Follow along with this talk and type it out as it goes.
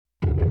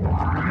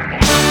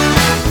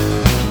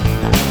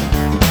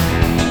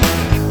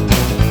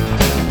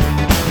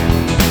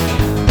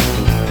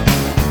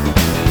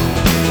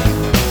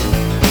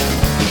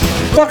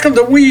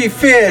Welcome to We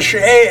Fish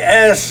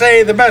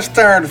ASA, the best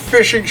darn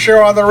fishing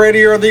show on the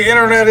radio or the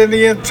internet in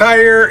the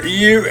entire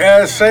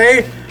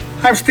USA.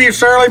 I'm Steve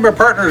Sarley, my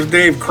partner is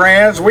Dave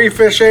Kranz. We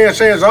Fish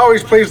ASA is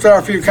always pleased to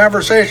offer you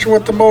conversation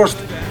with the most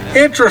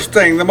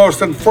interesting, the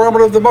most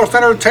informative, the most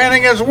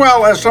entertaining, as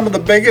well as some of the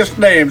biggest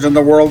names in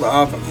the world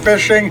of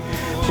fishing.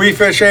 We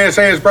Fish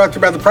ASA is brought to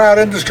you by the proud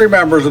industry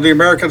members of the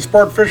American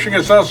Sport Fishing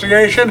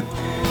Association,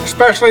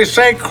 especially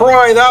St.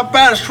 Croix, the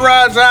best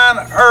rods on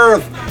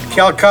earth,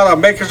 Calcutta,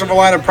 makers of a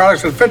line of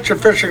products that fit your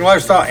fishing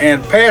lifestyle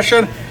and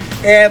passion,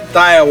 and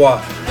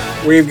Daiwa.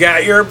 We've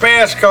got your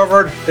bass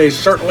covered. They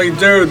certainly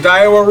do.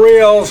 Daiwa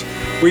Reels.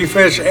 We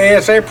Fish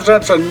ASA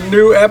presents a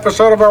new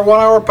episode of our 1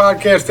 hour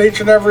podcast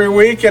each and every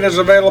week. It is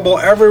available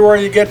everywhere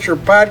you get your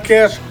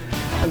podcasts.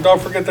 And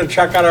don't forget to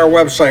check out our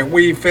website,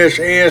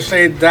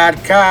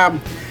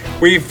 wefishasa.com.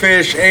 We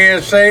Fish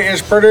ASA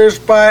is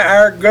produced by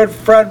our good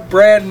friend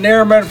Brad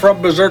Neerman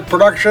from Berserk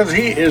Productions.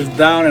 He is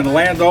down in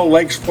Land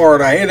O'Lakes,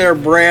 Florida. Hey there,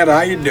 Brad. How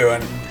you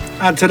doing?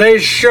 On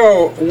today's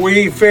show,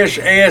 We Fish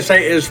ASA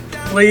is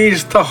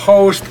pleased to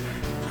host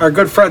our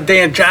good friend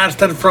Dan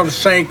Johnston from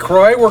St.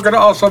 Croix. We're going to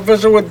also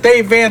visit with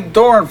Dave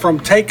VanDoorn from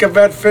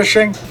Avid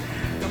Fishing.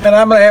 And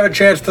I'm going to have a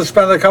chance to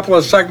spend a couple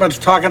of segments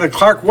talking to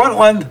Clark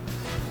Wendlandt,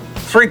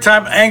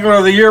 three-time Angler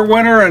of the Year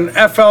winner in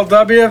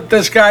FLW.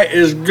 This guy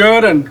is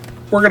good, and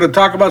we're going to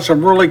talk about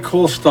some really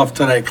cool stuff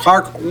today.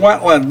 Clark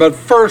Wendlandt. But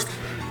first,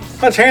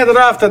 let's hand it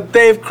off to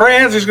Dave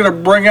Kranz. He's going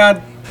to bring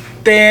on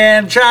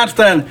Dan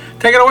Johnston.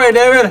 Take it away,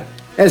 David.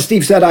 As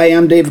Steve said, I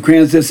am Dave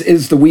Kranz. This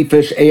is the We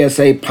Fish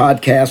ASA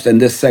podcast,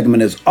 and this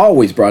segment is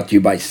always brought to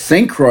you by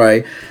St.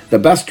 Croix, the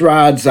best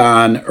rods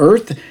on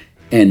earth,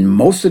 and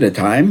most of the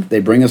time, they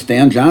bring us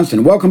Dan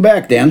Johnston. Welcome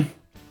back, Dan.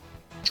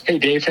 Hey,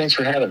 Dave. Thanks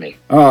for having me.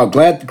 Oh,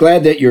 glad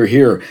that you're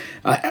here.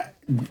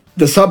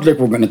 The subject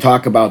we're going to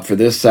talk about for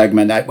this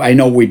segment, I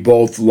know we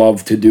both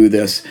love to do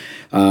this.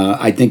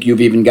 I think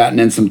you've even gotten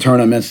in some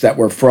tournaments that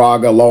were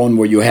frog alone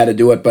where you had to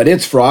do it, but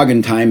it's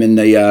frogging time in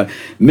the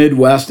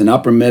Midwest and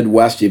upper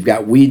Midwest. You've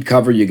got weed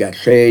cover, you've got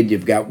shade,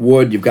 you've got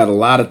wood, you've got a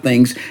lot of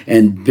things,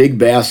 and big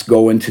bass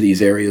go into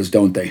these areas,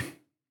 don't they?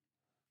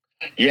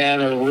 Yeah,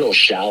 and they're real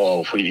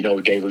shallow.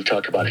 Dave, we've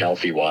talked about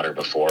healthy water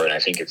before, and I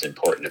think it's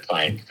important to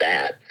find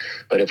that.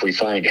 But if we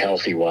find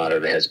healthy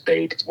water that has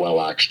bait, it's well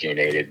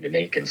oxygenated, and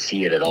they can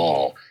see it at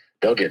all,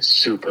 they'll get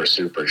super,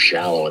 super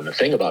shallow. And the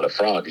thing about a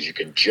frog is you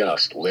can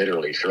just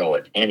literally throw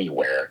it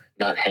anywhere,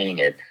 not hang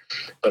it.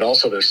 But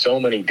also there's so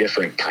many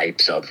different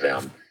types of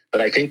them. But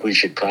I think we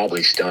should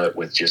probably start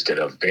with just at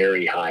a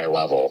very high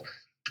level.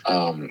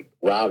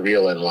 Rod,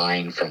 reel, and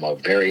line from a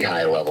very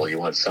high level. You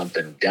want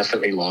something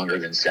definitely longer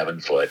than 7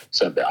 foot.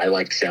 I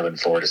like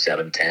 7'4" to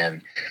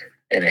 7'10".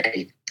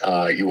 And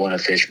you want to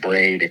fish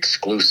braid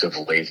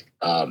exclusively.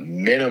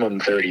 Minimum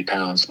 30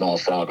 pounds, small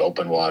frog,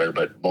 open water,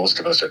 but most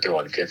of us are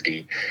throwing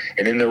 50.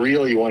 And in the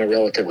reel, you want a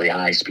relatively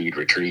high speed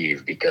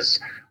retrieve because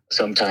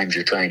sometimes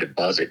you're trying to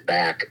buzz it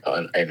back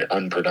in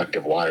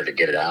unproductive water to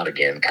get it out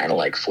again, kind of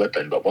like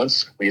flipping. But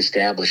once we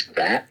establish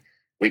that,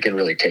 we can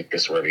really take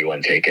this wherever you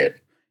want to take it.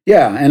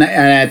 Yeah, and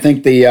I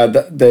think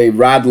the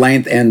rod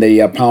length and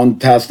the pound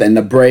test and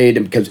the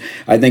braid, because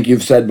I think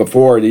you've said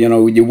before,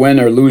 you win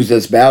or lose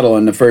this battle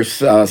in the first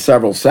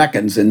several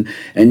seconds, and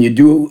you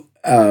do.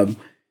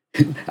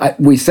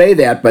 We say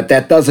that, but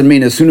that doesn't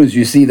mean as soon as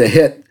you see the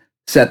hit,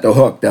 set the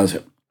hook, does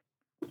it?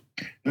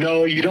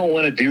 No, you don't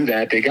want to do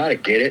that. They got to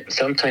get it.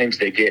 Sometimes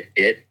they get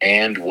it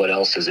and what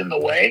else is in the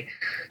way.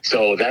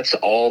 So that's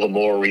all the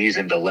more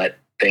reason to let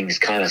things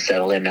kind of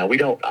settle in. Now,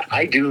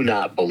 I do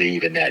not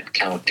believe in that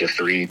count to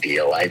 3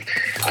 deal.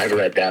 I've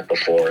read that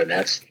before, and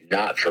that's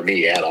not for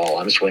me at all.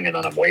 I'm swinging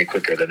on them way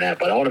quicker than that,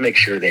 but I want to make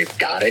sure they've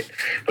got it.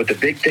 But the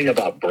big thing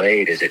about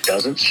braid is it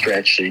doesn't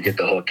stretch so you get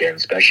the hook in,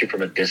 especially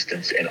from a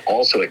distance, and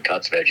also it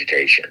cuts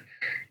vegetation.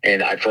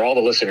 And for all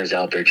the listeners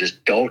out there,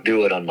 just don't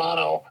do it on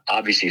mono.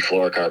 Obviously,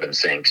 fluorocarbon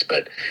sinks,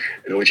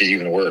 which is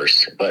even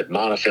worse. But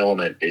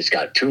monofilament has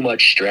got too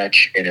much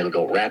stretch, and it'll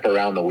go wrap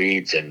around the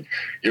weeds, and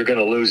you're going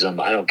to lose them.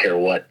 I don't care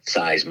what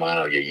size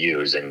mono you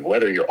use. And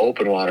whether you're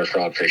open water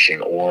frog fishing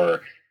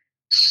or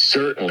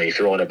certainly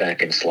throwing it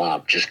back in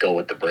slop, just go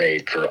with the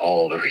braid for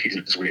all the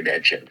reasons we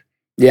mentioned.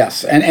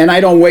 Yes, and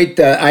I don't wait.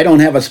 I don't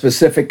have a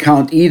specific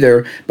count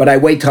either, but I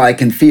wait till I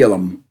can feel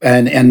them,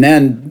 and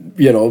then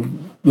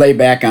lay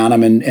back on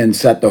them and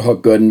set the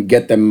hook good and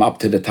get them up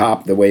to the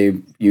top the way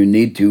you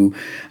need to.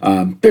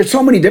 There's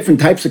so many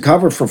different types of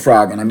cover for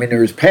frogging. I mean,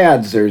 there's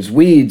pads, there's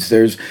weeds,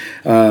 there's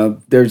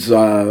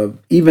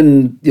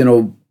even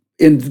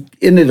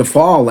into the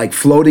fall, like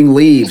floating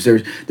leaves.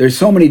 There's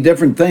so many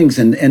different things,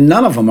 and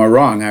none of them are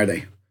wrong, are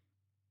they?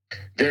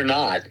 They're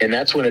not, and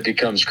that's when it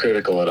becomes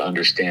critical to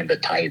understand the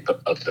type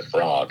of the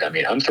frog. I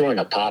mean, I'm throwing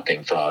a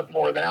popping frog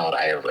more than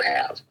I ever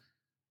have.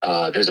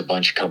 There's a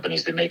bunch of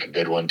companies that make a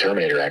good one.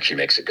 Terminator actually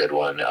makes a good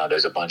one.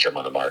 There's a bunch of them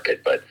on the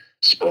market, but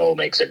Spro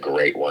makes a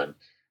great one.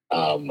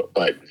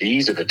 But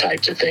these are the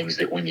types of things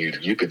that when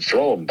you could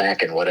throw them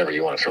back in whatever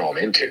you want to throw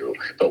them into,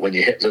 but when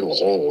you hit little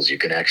holes, you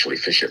can actually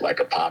fish it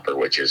like a popper,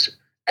 which is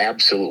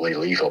absolutely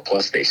lethal.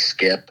 Plus they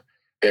skip.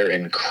 They're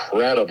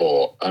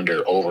incredible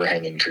under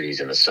overhanging trees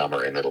in the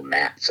summer in little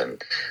mats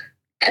and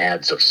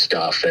pads of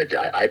stuff.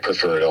 I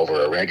prefer it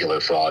over a regular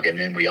frog. And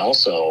then we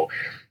also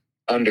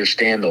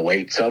understand the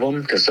weights of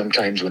them, because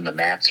sometimes when the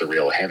mats are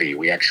real heavy,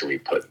 we actually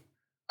put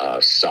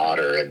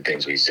solder and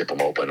things. We zip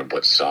them open and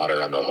put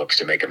solder on the hooks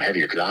to make them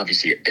heavier, because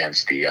obviously it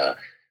dents the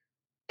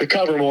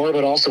cover more,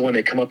 but also when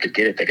they come up to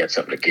get it, they got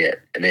something to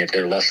get. And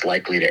they're less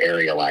likely to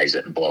aerialize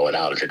it and blow it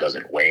out if it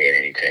doesn't weigh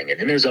anything. And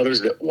then there's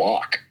others that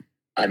walk.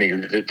 I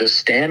mean, the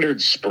standard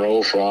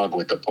spro frog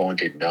with the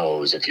pointed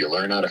nose, if you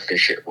learn how to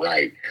fish it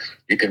right,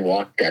 you can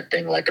walk that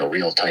thing like a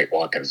real tight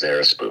walking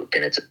Zaraspook,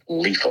 and it's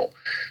lethal.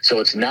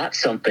 So it's not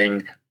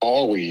something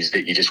always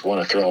that you just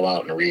want to throw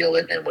out and reel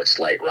it in with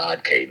slight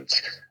rod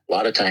cadence. A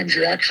lot of times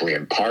you're actually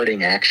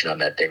imparting action on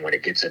that thing when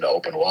it gets into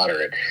open water.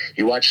 And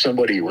you watch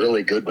somebody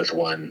really good with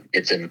one,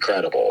 it's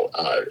incredible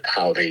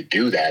how they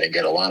do that and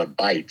get a lot of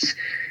bites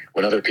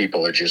when other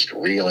people are just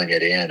reeling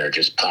it in or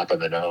just popping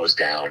the nose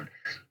down.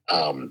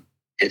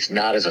 It's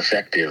not as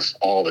effective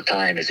all the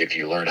time as if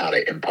you learn how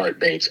to impart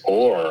baits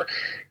or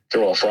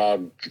throw a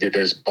frog.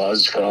 There's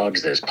buzz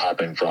frogs, there's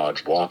popping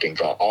frogs, walking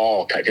frogs,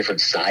 all different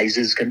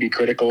sizes can be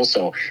critical.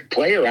 So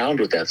play around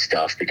with that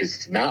stuff, because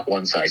it's not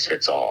one size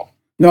fits all.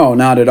 No,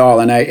 not at all,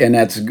 and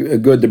that's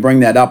good to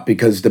bring that up,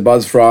 because the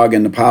buzz frog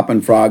and the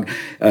poppin' frog,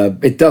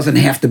 it doesn't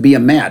have to be a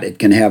mat. It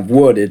can have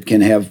wood, it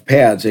can have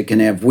pads, it can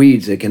have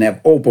weeds, it can have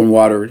open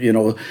water.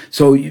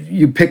 So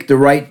you pick the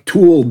right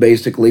tool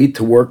basically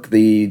to work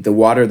the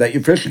water that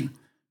you're fishing.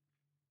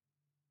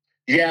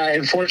 Yeah,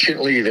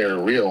 unfortunately, they're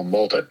real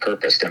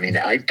multi-purposed. I mean,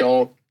 I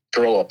don't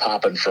throw a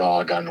poppin'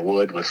 frog on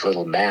wood with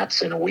little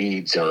mats and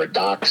weeds, or a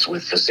docks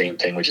with the same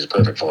thing, which is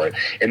perfect for it,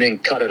 and then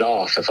cut it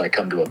off if I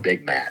come to a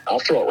big mat. I'll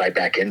throw it right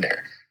back in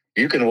there.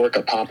 You can work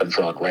a poppin'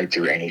 frog right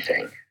through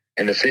anything,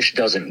 and the fish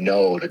doesn't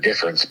know the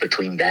difference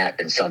between that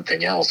and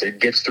something else. It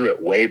gets through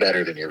it way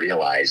better than you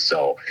realize.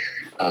 So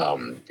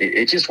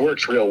it just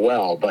works real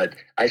well. But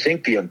I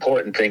think the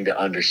important thing to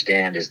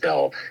understand is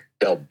they'll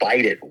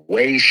bite it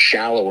way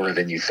shallower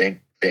than you think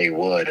they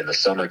would in the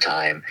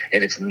summertime,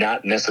 and it's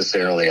not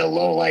necessarily a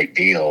low light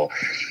deal.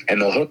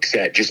 And the hook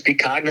set, just be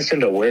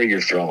cognizant of where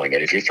you're throwing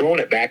it. If you're throwing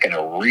it back in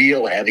a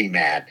real heavy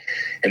mat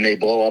and they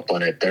blow up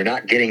on it, they're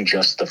not getting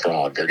just the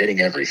frog, they're getting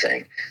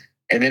everything.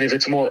 And then if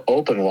it's more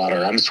open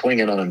water, I'm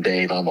swinging on them,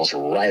 Dave, almost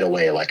right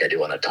away, like I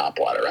do on a top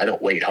water. I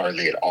don't wait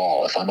hardly at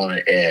all. If I'm on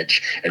an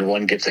edge and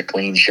one gets a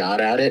clean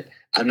shot at it,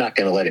 I'm not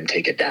going to let him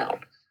take it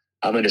down.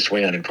 I'm going to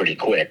swing on him pretty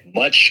quick,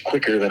 much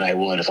quicker than I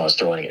would if I was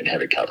throwing it in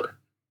heavy cover.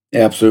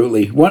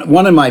 Absolutely.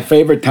 One of my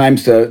favorite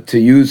times to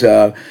use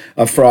a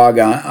frog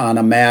on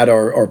a mat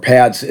or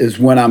pads is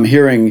when I'm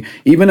hearing,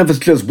 even if it's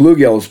just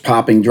bluegills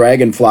popping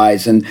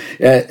dragonflies, and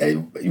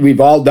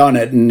we've all done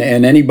it, and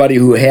anybody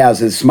who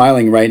has is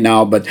smiling right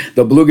now, but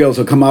the bluegills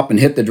will come up and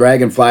hit the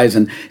dragonflies,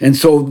 and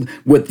so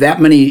with that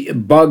many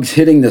bugs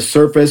hitting the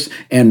surface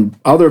and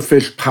other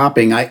fish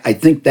popping, I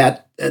think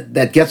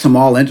that gets them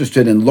all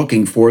interested in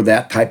looking for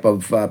that type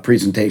of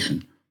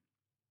presentation.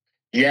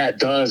 Yeah, it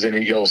does,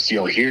 and you'll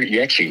hear,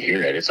 you actually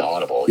hear it. It's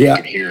audible. Yeah.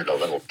 You can hear the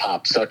little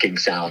pop sucking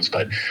sounds.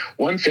 But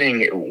one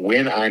thing,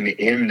 when I'm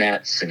in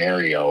that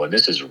scenario, and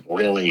this is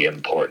really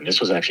important,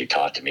 this was actually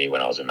taught to me when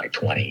I was in my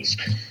 20s,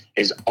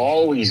 is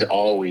always,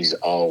 always,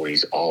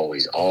 always,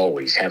 always,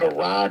 always have a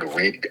rod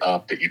rigged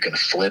up that you can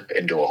flip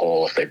into a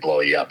hole if they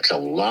blow you up. Because a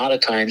lot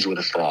of times with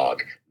a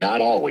frog,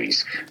 not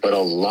always, but a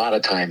lot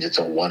of times it's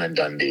a one and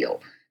done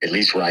deal. At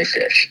least where I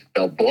fish,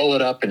 they'll blow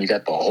it up and you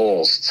got the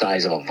hole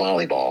size of a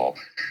volleyball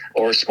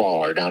or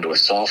smaller down to a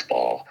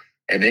softball.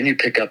 And then you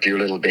pick up your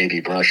little baby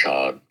brush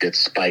hog that's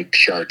spiked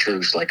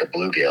chartreuse like a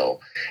bluegill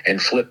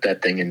and flip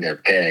that thing in there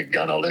pegged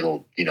on a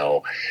little,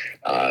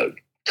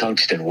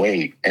 tungsten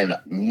weight. And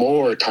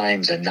more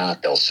times than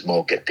not, they'll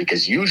smoke it,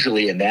 because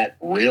usually in that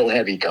real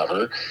heavy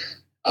cover,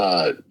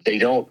 they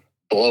don't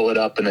blow it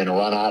up and then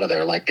run out of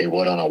there like they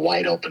would on a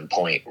wide open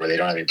point where they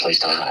don't have any place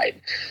to hide.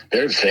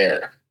 They're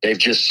there. They've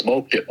just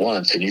smoked it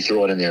once, and you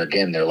throw it in there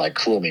again, they're like,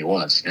 fool me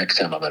once. Next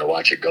time I'm going to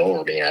watch it go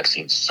over me. And I've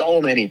seen so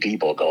many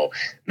people go,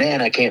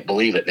 man, I can't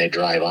believe it, and they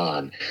drive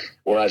on.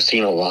 Where I've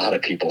seen a lot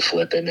of people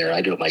flip in there.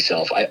 I do it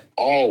myself.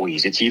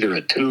 It's either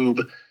a tube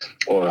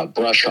or a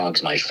brush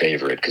hog's my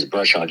favorite, because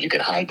brush hog, you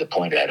can hide the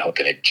point of that hook,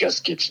 and it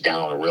just gets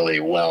down really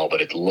well, but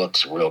it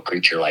looks real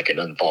creature-like. It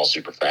doesn't fall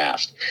super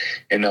fast.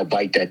 And they'll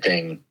bite that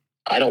thing.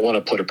 I don't want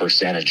to put a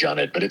percentage on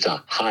it, but it's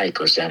a high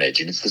percentage,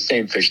 and it's the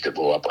same fish that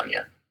blew up on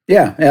you.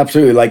 Yeah,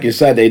 absolutely. Like you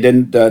said, they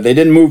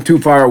didn't move too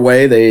far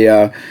away.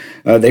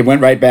 They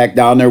went right back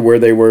down there where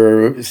they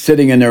were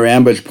sitting in their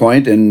ambush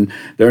point, and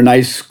their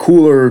nice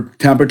cooler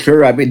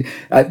temperature. I mean,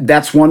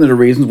 that's one of the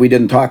reasons we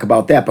didn't talk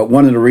about that. But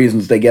one of the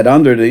reasons they get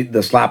under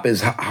the slop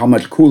is how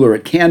much cooler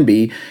it can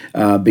be,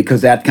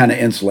 because that kind of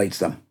insulates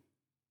them.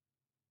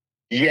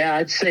 Yeah,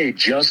 I'd say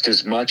just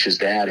as much as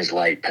that is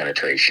light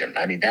penetration.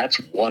 I mean, that's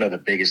one of the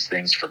biggest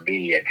things for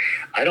me.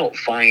 I don't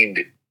find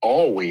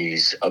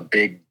always a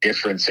big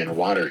difference in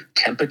water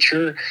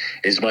temperature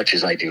as much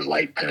as I do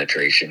light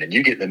penetration. And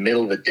you get in the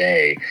middle of the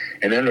day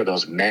and under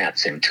those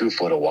mats in 2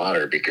 foot of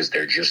water because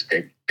they're just,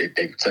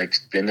 it's like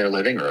in their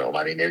living room.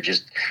 I mean, they're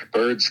just,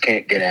 birds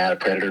can't get out of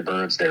predator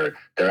birds. They're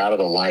out of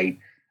the light,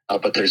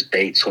 but there's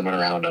bait swimming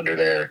around under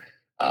there.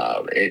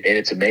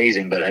 It's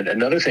amazing. But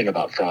another thing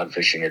about frog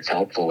fishing that's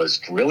helpful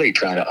is really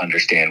trying to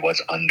understand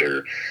what's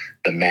under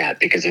the mat,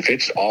 because if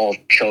it's all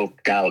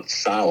choked out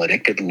solid,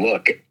 it could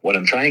look, what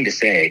I'm trying to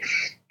say,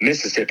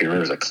 Mississippi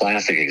River is a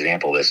classic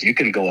example of this. You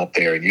can go up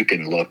there and you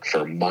can look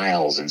for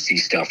miles and see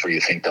stuff where you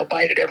think they'll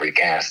bite at every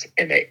cast,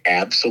 and they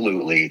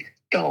absolutely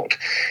don't,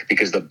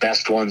 because the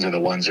best ones are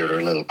the ones that are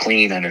a little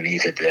clean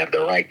underneath it, that have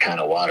the right kind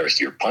of water.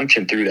 So you're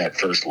punching through that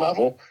first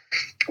level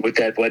with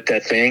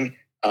that thing,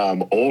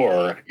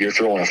 or you're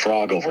throwing a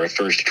frog over it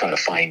first to try to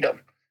find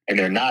them, and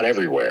they're not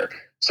everywhere.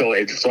 So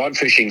frog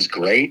fishing's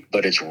great,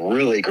 but it's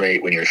really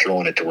great when you're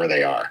throwing it to where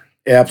they are.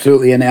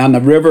 Absolutely. And on the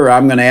river,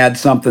 I'm going to add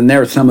something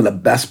there. Some of the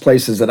best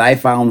places that I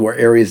found were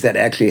areas that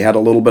actually had a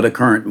little bit of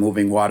current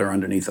moving water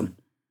underneath them.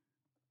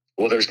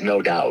 Well, there's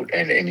no doubt.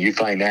 And you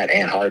find that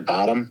and hard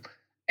bottom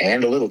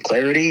and a little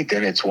clarity,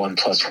 then it's 1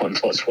 + 1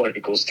 +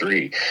 1 =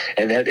 3.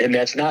 And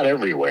that's not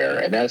everywhere.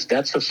 And that's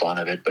the fun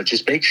of it. But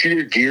just make sure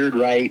you're geared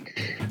right,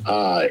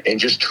 and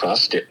just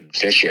trust it and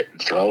fish it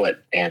and throw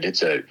it. And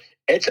it's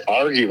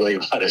arguably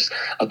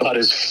about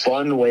as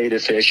fun way to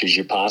fish as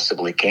you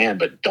possibly can,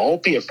 but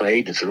don't be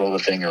afraid to throw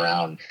the thing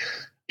around.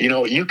 You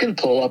know, you can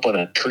pull up on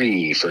a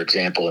tree, for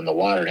example, in the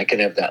water, and it can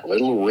have that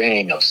little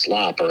ring of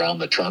slop around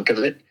the trunk of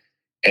it,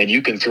 and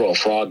you can throw a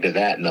frog to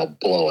that and they'll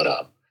blow it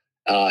up.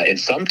 And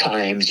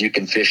sometimes you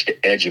can fish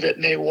the edge of it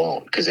and they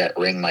won't, because that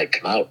ring might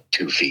come out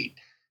 2 feet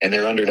and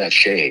they're under that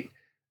shade.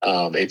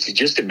 It's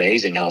just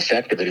amazing how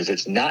effective it is.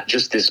 It's not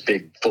just this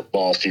big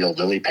football field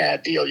lily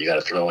pad deal. You got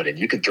to throw it in.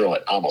 You can throw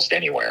it almost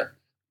anywhere.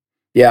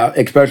 Yeah,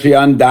 especially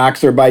on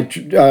docks or by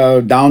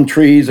down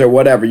trees or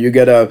whatever. You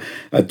get a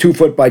 2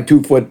 foot by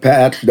 2 foot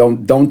patch.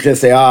 Don't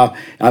just say, I'm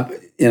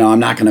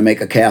not going to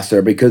make a cast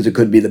there, because it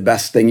could be the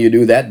best thing you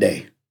do that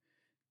day.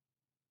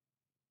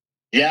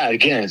 Yeah,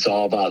 again, it's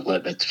all about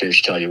letting the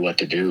fish tell you what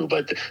to do.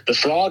 But the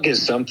frog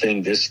is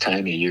something this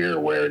time of year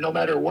where no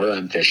matter where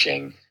I'm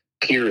fishing,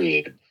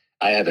 period,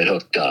 I have it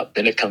hooked up.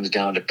 Then it comes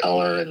down to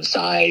color and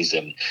size,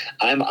 and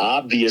I'm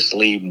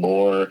obviously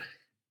more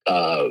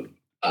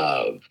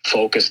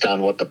focused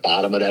on what the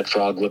bottom of that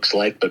frog looks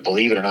like. But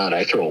believe it or not,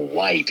 I throw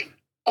white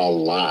a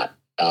lot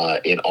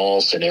in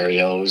all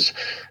scenarios,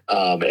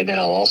 and then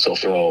I'll also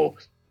throw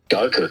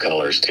darker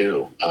colors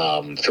too.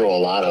 Throw a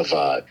lot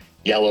of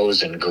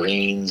yellows and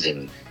greens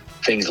and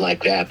things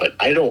like that. But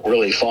I don't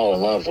really fall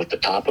in love with the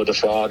top of the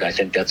frog. I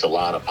think that's a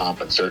lot of pomp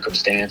and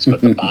circumstance,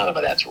 but the bottom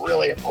of that's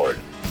really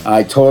important.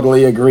 I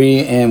totally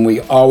agree, and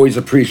we always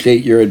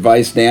appreciate your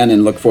advice, Dan,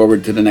 and look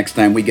forward to the next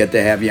time we get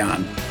to have you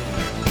on.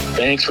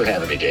 Thanks for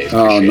having me, Dave.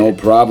 No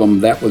problem.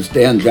 That was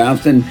Dan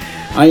Johnston.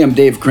 I am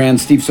Dave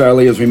Kranz. Steve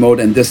Sarley is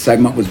remote, and this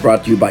segment was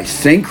brought to you by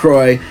St.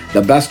 Croix,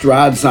 the best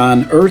rods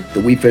on earth.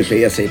 The We Fish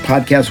ASA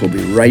podcast will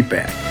be right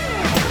back.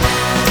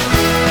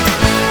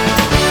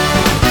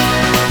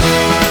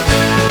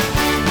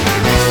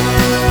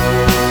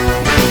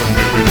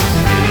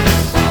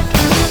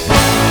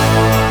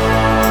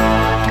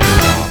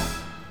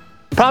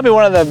 Probably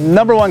one of the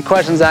number one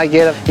questions I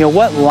get,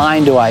 what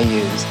line do I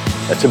use?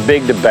 That's a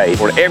big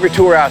debate. On every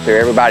tour out there,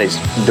 everybody's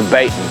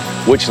debating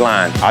which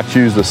line. I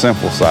choose the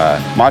simple side.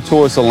 My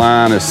choice of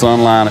line is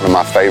Sunline. One of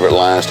my favorite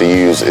lines to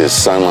use is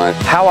Sunline.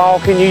 How all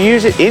can you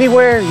use it?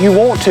 Anywhere you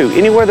want to.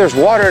 Anywhere there's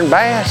water and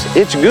bass,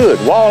 it's good.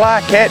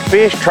 Walleye,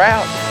 catfish,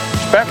 trout,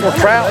 speckled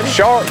trout,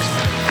 sharks.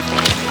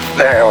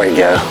 There we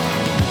go.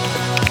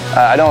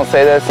 I don't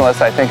say this unless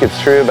I think it's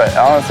true, but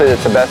honestly,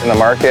 it's the best in the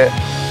market.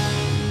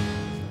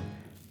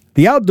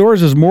 The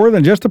outdoors is more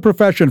than just a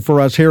profession for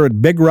us here at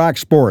Big Rock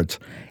Sports.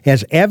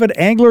 As avid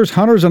anglers,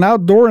 hunters, and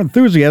outdoor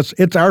enthusiasts,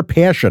 it's our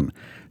passion.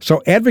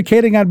 So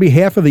advocating on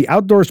behalf of the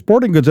outdoor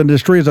sporting goods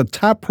industry is a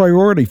top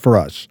priority for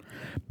us.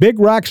 Big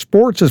Rock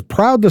Sports is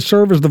proud to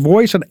serve as the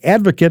voice and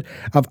advocate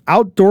of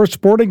outdoor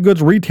sporting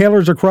goods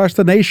retailers across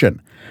the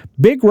nation.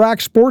 Big Rock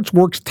Sports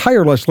works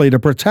tirelessly to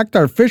protect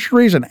our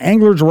fisheries and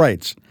anglers'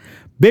 rights.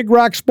 Big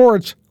Rock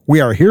Sports,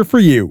 we are here for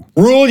you.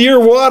 Rule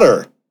your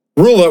water.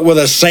 Rule it with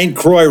a St.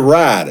 Croix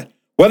rod.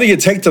 Whether you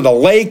take to the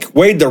lake,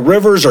 wade the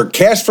rivers, or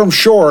cast from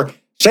shore,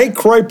 St.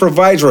 Croix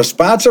provides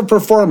responsive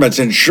performance,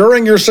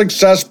 ensuring your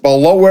success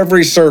below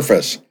every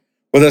surface.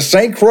 With a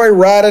St. Croix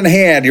rod in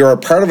hand, you're a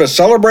part of a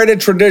celebrated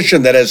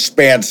tradition that has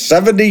spanned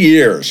 70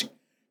 years.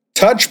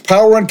 Touch,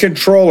 power, and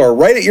control are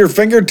right at your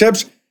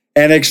fingertips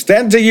and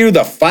extend to you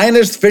the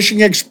finest fishing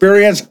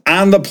experience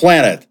on the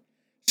planet.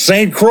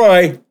 St.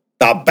 Croix,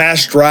 the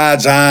best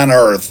rods on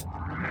earth.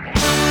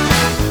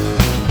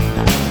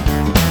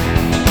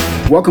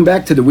 Welcome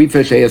back to the We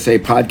Fish ASA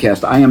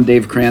podcast. I am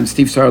Dave Kranz.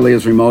 Steve Sarley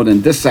is remote,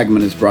 and this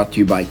segment is brought to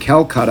you by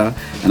Calcutta,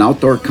 an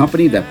outdoor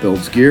company that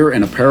builds gear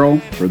and apparel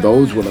for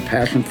those with a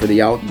passion for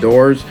the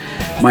outdoors.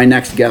 My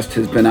next guest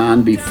has been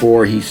on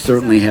before. He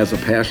certainly has a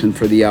passion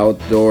for the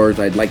outdoors.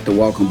 I'd like to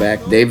welcome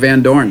back Dave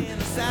VanDoorn.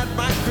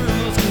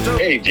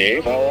 Hey,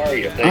 Dave, how are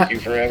you? Thank you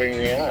for having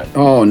me on.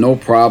 Oh, no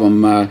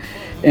problem.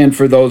 And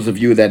for those of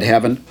you that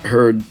haven't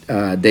heard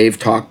Dave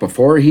talk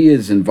before, he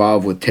is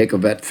involved with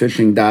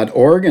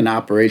takeavetfishing.org and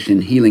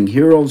Operation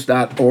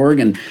HealingHeroes.org.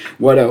 And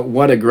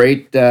what a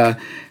great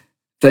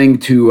thing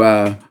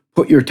to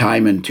put your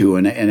time into.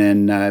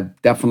 And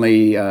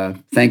definitely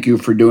thank you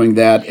for doing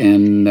that.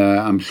 And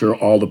I'm sure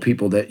all the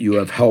people that you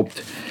have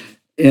helped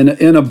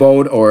in a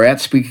boat or at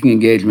speaking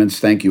engagements,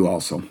 thank you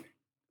also.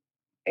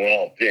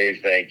 Well, Dave,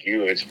 thank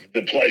you.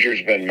 The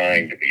pleasure's been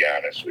mine, to be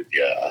honest with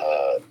you.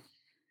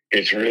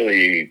 It's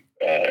really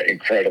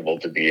incredible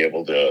to be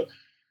able to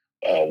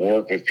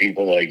work with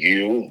people like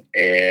you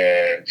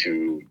and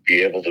to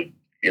be able to,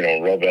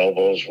 rub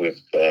elbows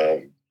with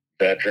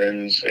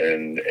veterans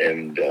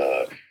and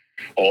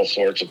all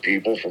sorts of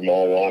people from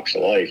all walks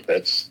of life.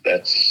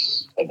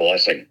 That's a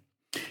blessing.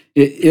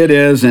 It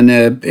is, and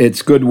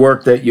it's good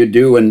work that you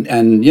do.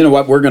 And you know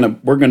what? We're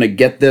gonna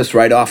get this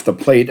right off the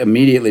plate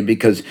immediately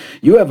because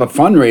you have a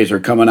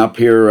fundraiser coming up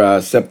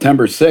here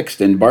September 6th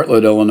in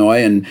Bartlett,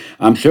 Illinois, and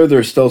I'm sure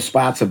there's still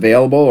spots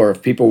available. Or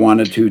if people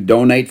wanted to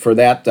donate for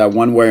that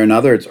one way or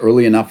another, it's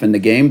early enough in the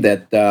game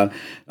that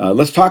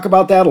let's talk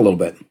about that a little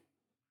bit.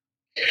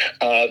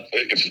 I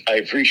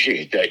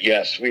appreciate that.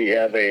 Yes, we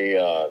have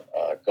a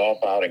golf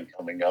outing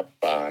coming up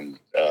on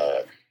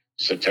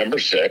September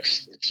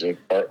 6th. It's at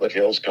Bartlett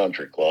Hills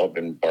Country Club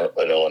in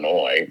Bartlett,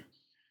 Illinois.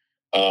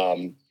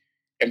 And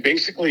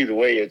basically the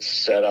way it's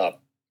set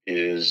up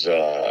is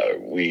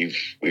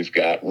we've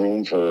got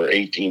room for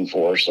 18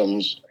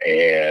 foursomes,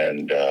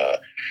 and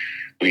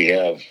we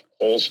have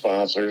hole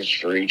sponsors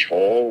for each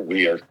hole.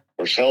 We're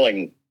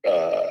selling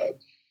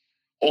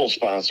hole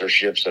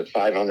sponsorships at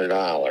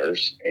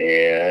 $500,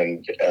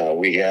 and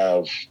we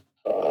have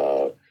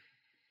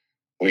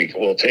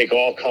we'll take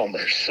all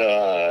comers.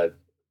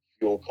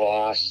 Fuel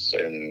costs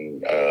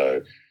and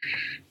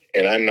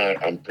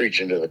I'm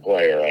preaching to the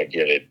choir. I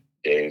get it,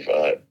 Dave.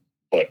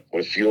 But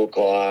with fuel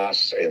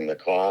costs and the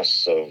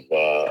costs of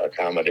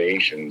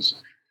accommodations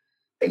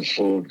and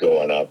food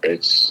going up,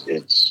 it's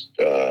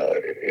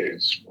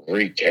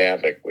wreaked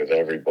havoc with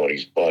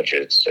everybody's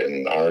budgets,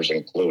 and ours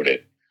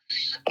included.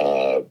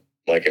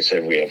 Like I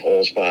said, we have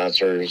whole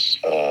sponsors.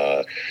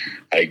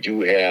 I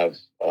do have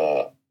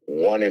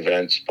one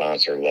event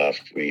sponsor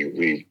left.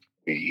 We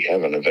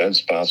have an event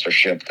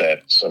sponsorship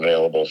that's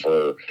available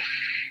for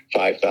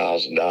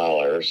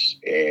 $5,000,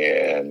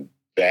 and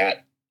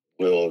that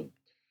will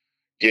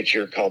get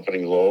your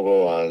company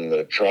logo on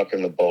the truck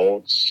and the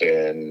boats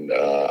and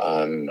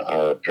on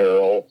our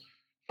apparel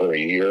for a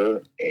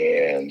year.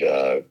 And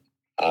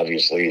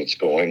obviously it's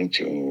going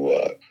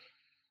to,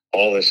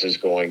 all this is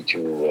going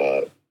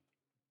to,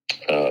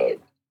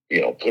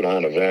 put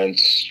on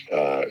events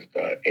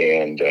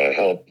and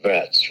help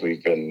vets.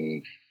 We've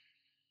been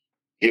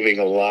giving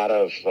a lot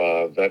of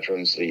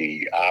veterans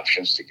the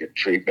options to get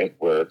treatment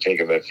where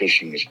Take a Vet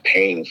Fishing is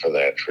paying for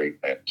that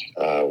treatment.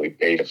 We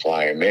pay to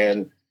fly them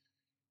in,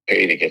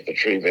 pay to get the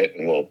treatment,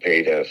 and we'll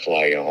pay to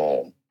fly you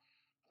home.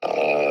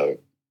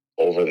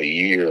 Over the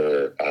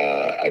year,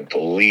 I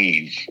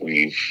believe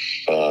we've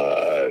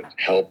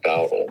helped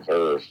out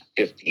over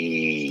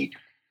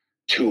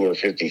 52 or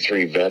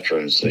 53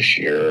 veterans this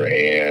year,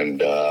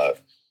 and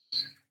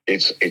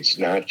it's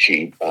not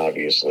cheap,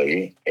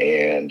 obviously,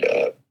 and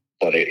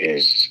but it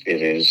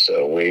is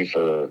a way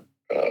for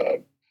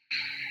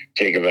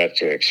Take a Vet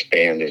to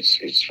expand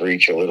its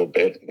reach a little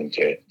bit and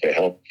to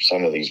help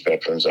some of these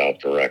veterans out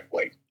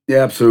directly.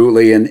 Yeah,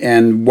 absolutely.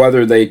 And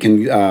whether they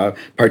can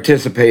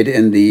participate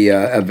in the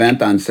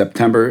event on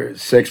September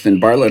 6th in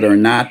Bartlett or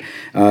not,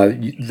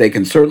 they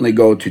can certainly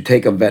go to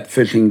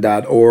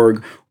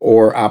takeavetfishing.org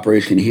or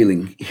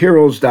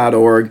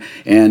operationhealingheroes.org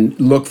and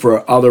look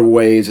for other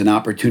ways and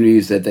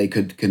opportunities that they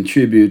could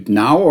contribute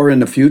now or in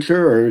the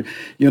future, or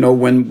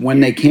when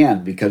they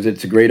can, because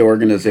it's a great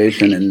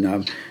organization,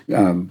 and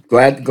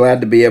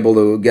glad to be able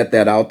to get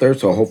that out there.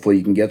 So hopefully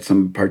you can get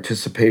some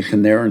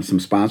participation there and some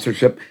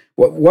sponsorship.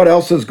 What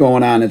else is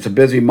going on? It's a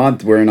busy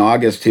month. We're in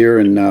August here,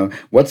 and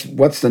what's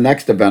the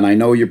next event? I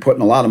know you're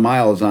putting a lot of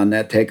miles on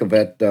that Take a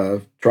Vet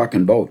truck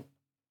and boat.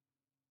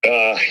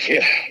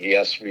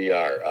 Yes, we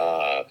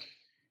are.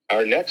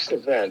 Our next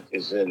event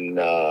is in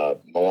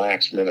Mille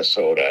Lacs,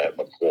 Minnesota at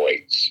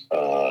McCoy's.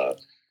 And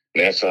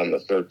that's on the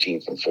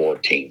 13th and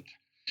 14th.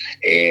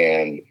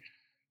 And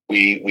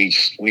we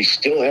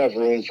still have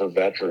room for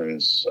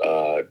veterans.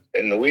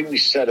 And the way we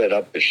set it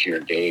up this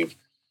year, Dave,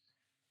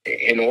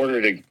 in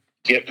order to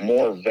get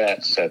more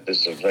vets at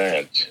this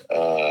event,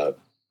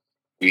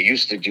 we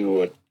used to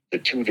do the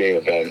 2-day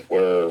event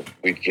where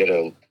we'd get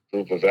a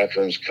group of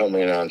veterans come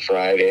in on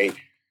Friday.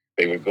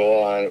 They would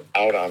go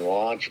out on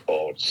launch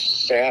boats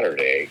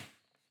Saturday.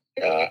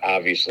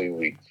 Obviously,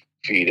 we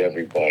feed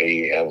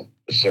everybody, have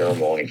the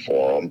ceremony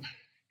for them.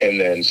 And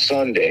then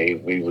Sunday,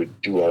 we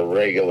would do our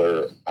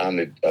regular on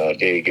the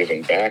day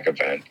giving back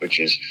event, which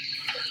is,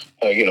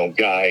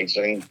 guides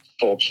and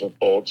folks with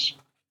boats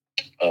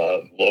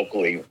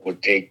locally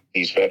would take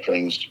these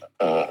veterans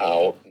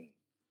out.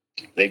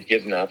 They'd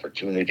get an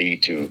opportunity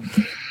to,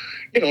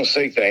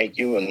 say thank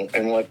you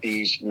and let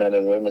these men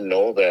and women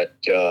know that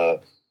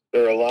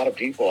there are a lot of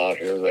people out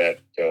here that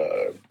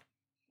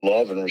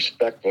love and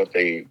respect what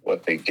they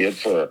did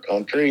for our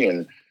country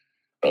and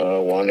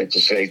wanted to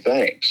say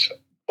thanks.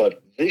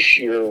 But this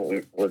year,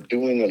 we're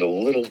doing it a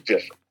little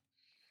different.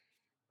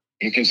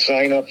 You can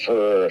sign up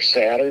for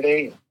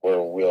Saturday,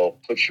 where we'll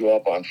put you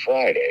up on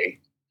Friday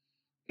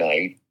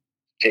night,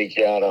 take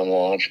you out on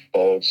launch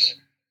boats,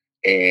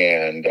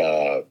 and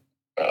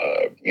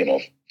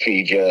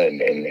feed you,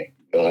 and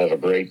you'll have a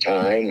great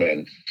time.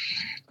 And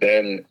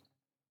then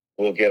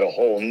we'll get a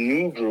whole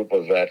new group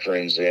of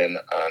veterans in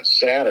on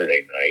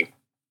Saturday night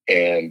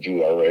and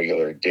do our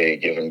regular day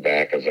giving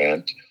back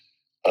event.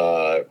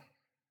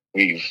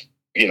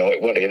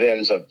 What it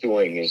ends up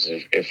doing is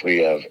if we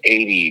have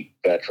 80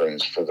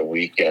 veterans for the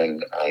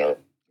weekend on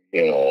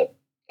a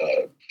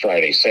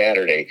Friday,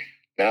 Saturday,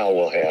 now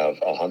we'll have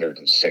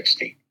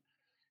 160.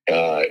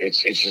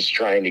 It's just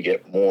trying to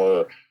get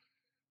more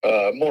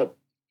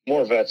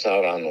vets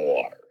out on the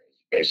water.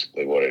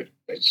 Basically what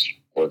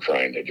we're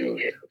trying to do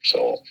here.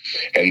 So,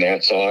 and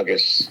that's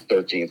August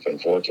 13th and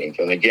 14th.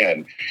 And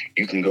again,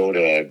 you can go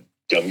to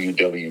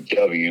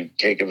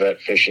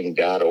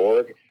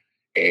www.takeavetfishing.org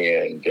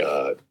and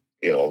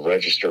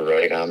register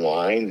right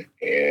online,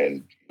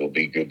 and you'll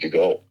be good to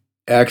go.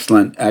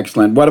 Excellent.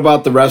 What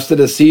about the rest of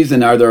the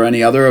season? Are there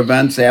any other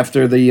events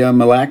after the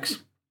Mille Lacs?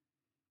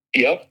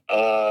 Yep.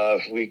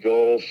 We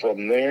go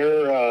from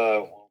there.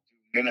 We'll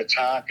do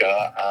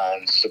Minnetonka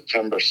on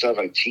September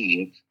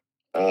 17th.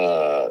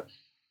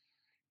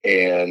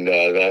 And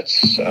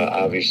that's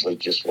obviously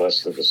just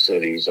west of the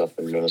cities up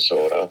in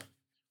Minnesota.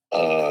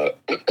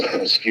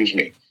 Excuse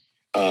me.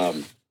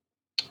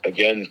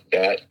 Again,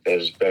 that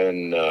has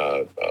been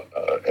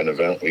an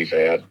event we've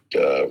had.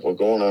 We're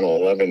going on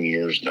 11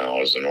 years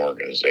now as an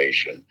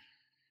organization.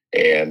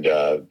 And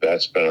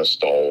that's been a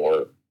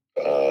stalwart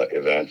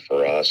event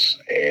for us.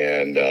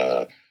 And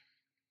I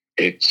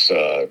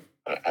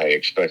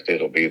expect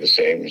it'll be the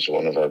same as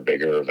one of our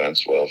bigger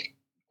events. We'll have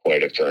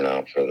quite a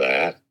turnout for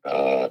that.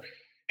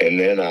 And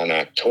then on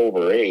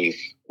October 8th,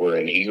 we're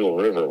in Eagle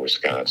River,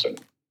 Wisconsin.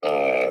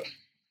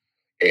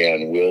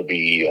 And we'll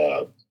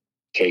be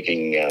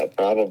taking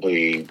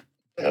probably,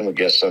 I would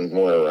guess,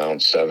 somewhere around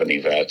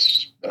 70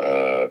 vets,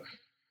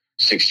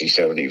 60,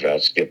 70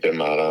 vets, get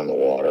them out on the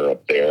water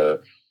up there.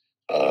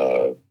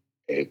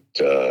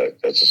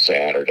 That's a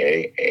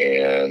Saturday,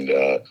 and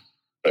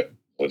but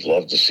would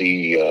love to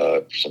see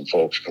some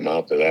folks come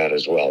out to that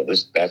as well.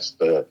 That's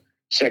the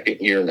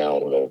second year now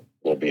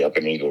we'll be up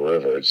in Eagle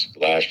River.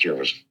 Last year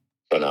was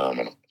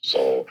phenomenal,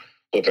 so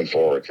looking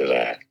forward to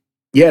that.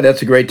 Yeah,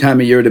 that's a great time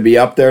of year to be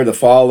up there. The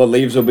fall, the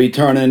leaves will be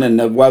turning, and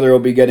the weather will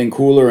be getting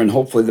cooler, and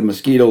hopefully the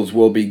mosquitoes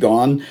will be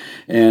gone.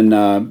 And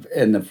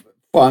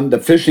the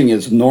fishing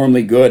is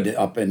normally good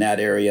up in that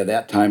area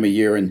that time of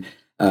year, and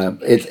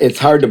it's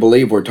hard to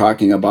believe we're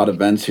talking about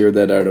events here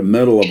that are the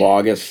middle of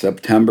August,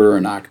 September,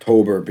 and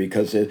October,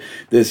 because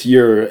this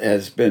year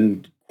has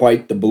been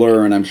quite the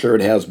blur, and I'm sure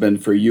it has been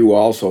for you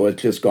also.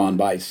 It's just gone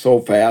by so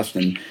fast,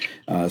 and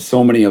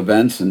so many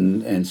events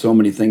and so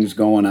many things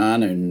going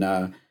on, and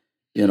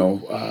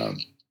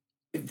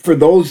for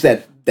those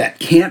that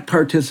can't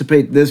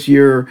participate this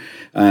year,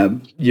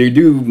 you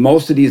do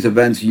most of these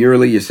events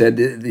yearly. You said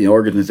the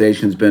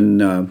organization's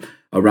been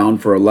around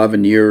for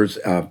 11 years.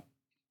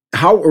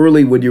 How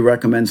early would you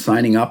recommend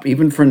signing up,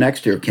 even for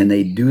next year? Can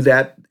they do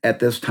that at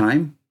this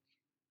time?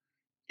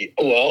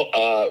 Well,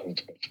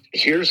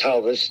 here's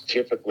how this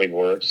typically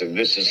works, and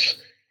this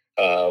is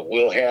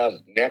we'll have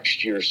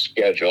next year's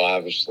schedule.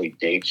 Obviously,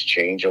 dates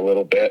change a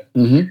little bit.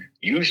 Mm-hmm.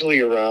 Usually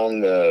around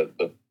the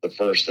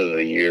first of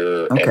the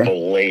year, okay, at the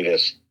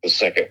latest, the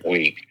second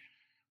week.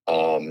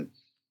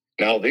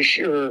 Now, this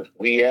year,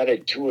 we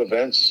added 2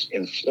 events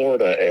in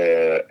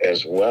Florida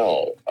as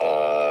well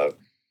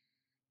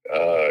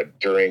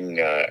during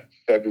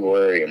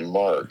February and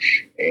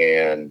March,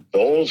 and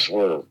those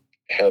were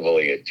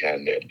heavily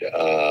attended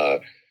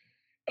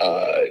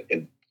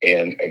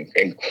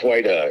and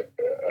quite a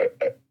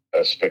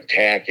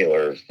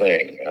spectacular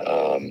thing.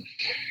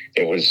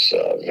 It was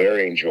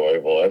very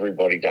enjoyable.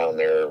 Everybody down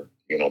there,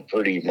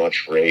 pretty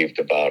much raved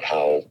about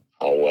how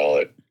well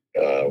it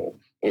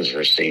was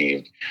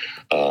received.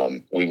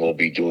 We will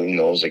be doing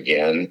those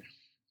again.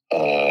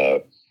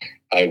 I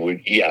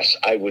would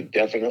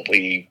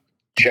definitely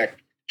check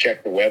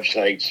the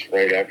websites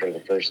right after the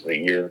first of the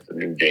year for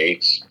new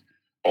dates.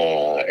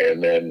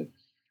 And then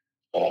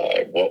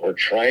what we're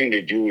trying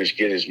to do is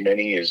get as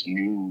many as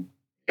new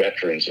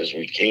veterans as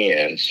we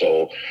can.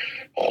 So,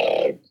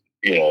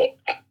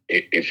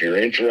 if you're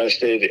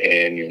interested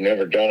and you've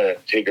never done a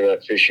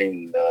take-a-vet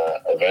fishing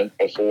event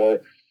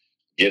before,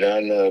 get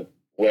on the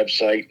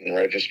website and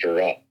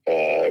register up.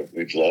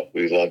 We'd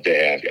love to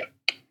have you.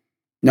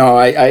 No,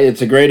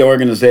 it's a great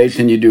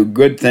organization. You do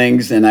good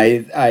things, and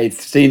I've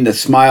seen the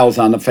smiles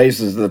on the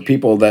faces of the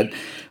people that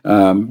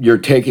you're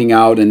taking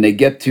out, and they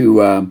get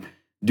to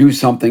do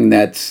something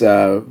that's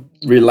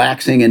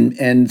relaxing.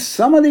 And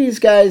some of these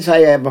guys,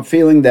 I have a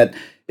feeling that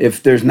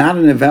if there's not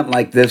an event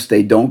like this,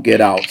 they don't get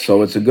out.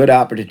 So it's a good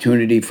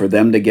opportunity for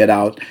them to get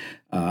out.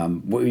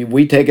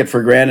 We take it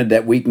for granted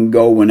that we can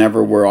go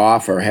whenever we're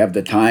off or have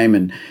the time,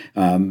 and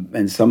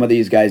some of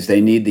these guys,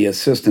 they need the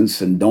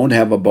assistance and don't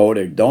have a boat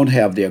or don't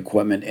have the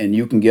equipment, and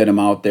you can get them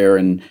out there,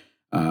 and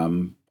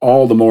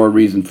all the more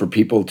reason for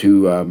people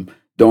to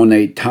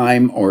donate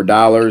time or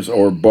dollars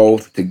or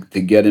both to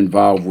get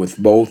involved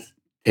with both.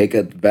 Take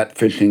it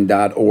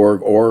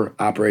vetfishing.org or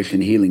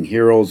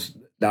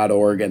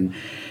operationhealingheroes.org, and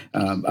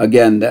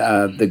again,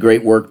 the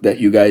great work that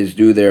you guys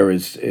do there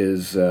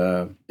is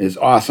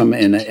awesome,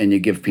 and you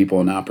give people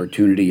an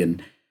opportunity.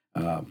 And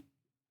I'm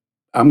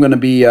going to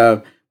be.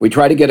 We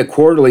try to get a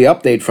quarterly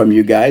update from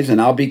you guys, and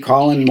I'll be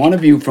calling one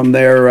of you from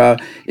there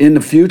in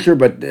the future.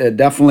 But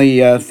definitely,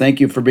 thank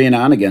you for being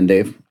on again,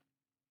 Dave.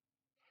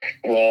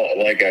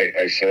 Well, like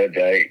I said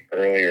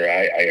earlier,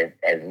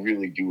 I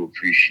really do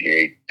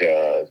appreciate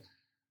the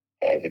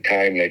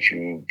time that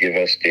you give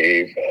us,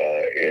 Dave.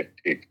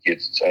 It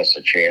gives us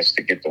a chance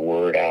to get the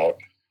word out.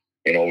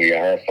 You know, we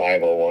are a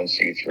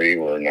 501c3.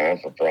 We're a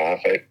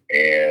non-for-profit.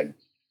 And,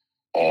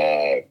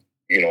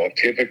 you know,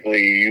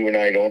 typically you and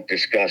I don't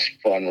discuss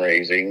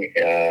fundraising.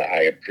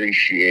 I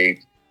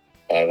appreciate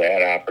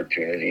that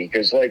opportunity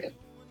because, like,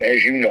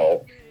 as you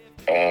know,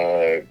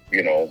 if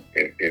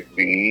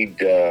we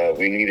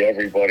need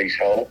everybody's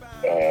help.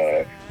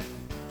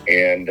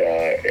 And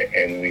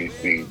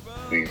we've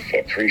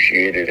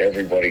appreciated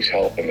everybody's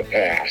help in the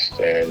past,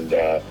 and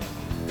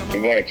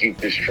we want to keep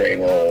this train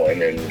rolling,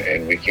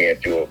 and we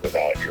can't do it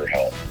without your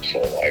help.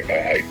 So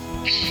I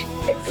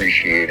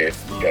appreciate it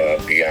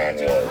beyond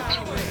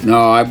words.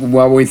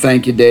 No, we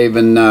thank you, Dave,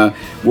 and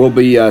we'll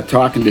be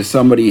talking to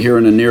somebody here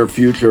in the near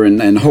future,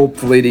 and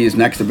hopefully these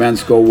next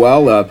events go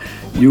well.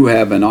 You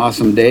have an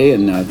awesome day,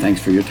 and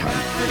thanks for your time.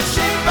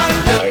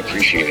 I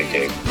appreciate it,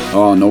 Dave.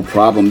 Oh, no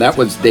problem. That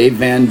was Dave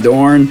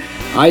VanDoorn.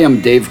 I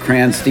am Dave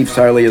Kranz. Steve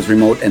Sarley is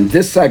remote, and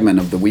this segment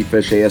of the We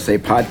Fish ASA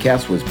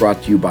podcast was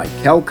brought to you by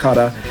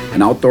Calcutta,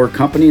 an outdoor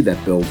company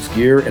that builds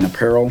gear and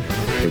apparel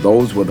for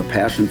those with a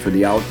passion for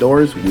the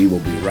outdoors. We will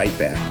be right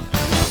back.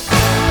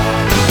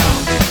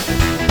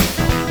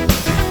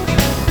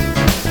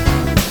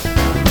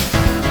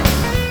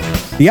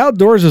 The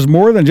outdoors is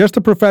more than just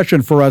a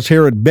profession for us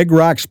here at Big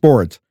Rock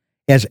Sports.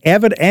 As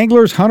avid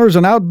anglers, hunters,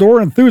 and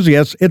outdoor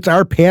enthusiasts, it's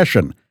our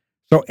passion.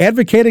 So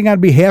advocating on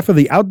behalf of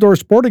the outdoor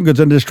sporting goods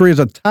industry is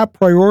a top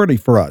priority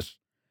for us.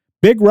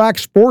 Big Rock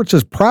Sports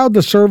is proud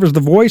to serve as the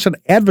voice and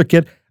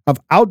advocate of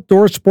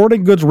outdoor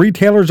sporting goods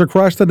retailers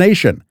across the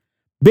nation.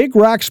 Big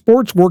Rock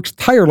Sports works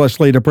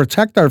tirelessly to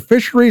protect our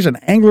fisheries and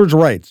anglers'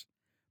 rights.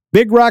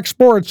 Big Rock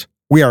Sports,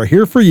 we are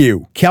here for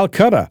you.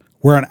 Calcutta,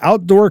 we're an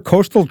outdoor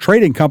coastal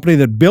trading company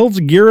that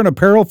builds gear and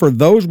apparel for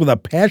those with a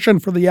passion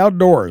for the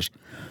outdoors.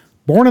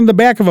 Born in the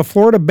back of a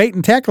Florida bait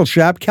and tackle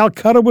shop,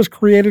 Calcutta was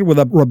created with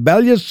a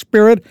rebellious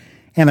spirit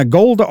and a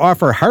goal to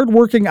offer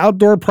hardworking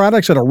outdoor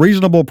products at a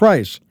reasonable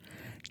price.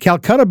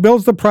 Calcutta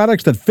builds the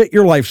products that fit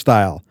your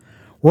lifestyle.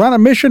 We're on a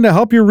mission to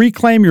help you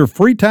reclaim your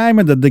free time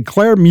and to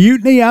declare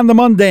mutiny on the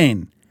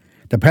mundane.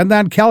 Depend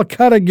on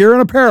Calcutta gear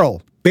and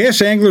apparel.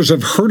 Bass anglers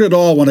have heard it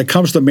all when it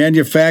comes to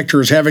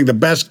manufacturers having the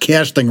best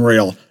casting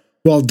reel.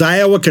 Well,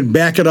 Daiwa can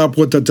back it up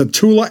with the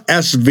Tatula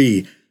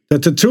SV. The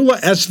Tatula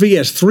SV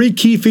has three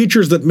key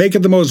features that make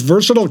it the most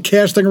versatile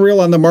casting reel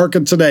on the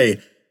market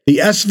today. The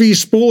SV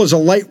spool is a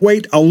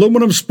lightweight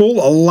aluminum spool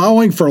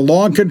allowing for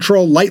long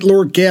control light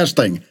lure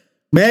casting.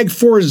 Mag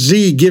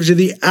 4Z gives you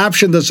the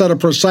option to set a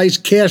precise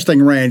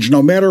casting range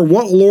no matter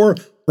what lure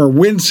or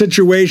wind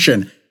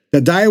situation. The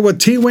Daiwa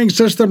T-Wing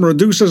system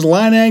reduces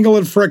line angle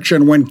and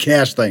friction when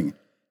casting.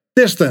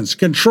 Distance,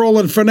 control,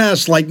 and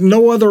finesse like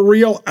no other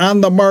reel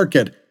on the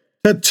market.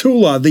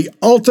 Tatula, the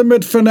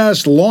ultimate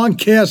finesse long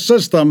cast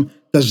system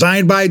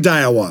designed by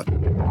Daiwa.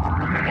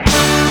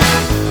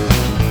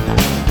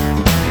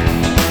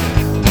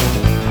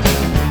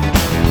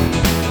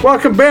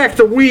 Welcome back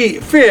to We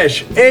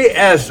Fish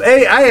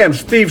ASA. I am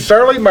Steve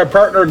Sarley. My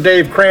partner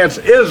Dave Krantz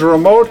is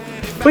remote.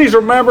 Please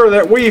remember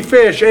that We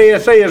Fish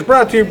ASA is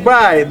brought to you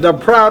by the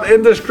proud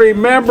industry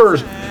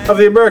members of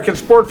the American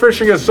Sport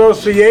Fishing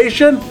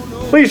Association.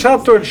 Please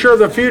help to ensure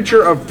the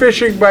future of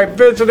fishing by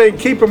visiting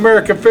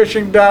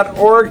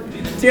keepamericafishing.org.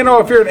 You know,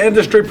 if you're an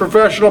industry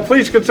professional,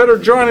 please consider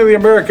joining the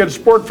American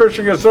Sport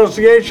Fishing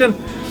Association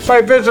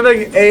by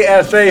visiting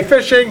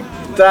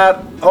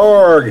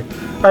asafishing.org.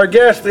 Our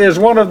guest is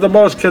one of the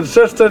most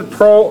consistent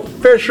pro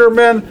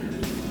fishermen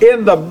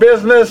in the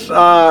business.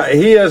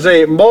 He is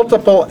a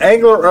multiple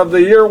Angler of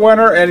the Year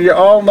winner, and you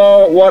all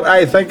know what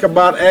I think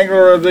about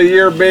Angler of the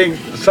Year being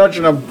such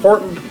an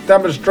important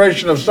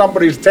demonstration of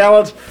somebody's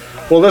talents.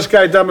 Well, this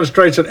guy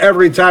demonstrates it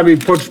every time he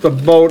puts the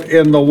boat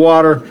in the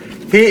water.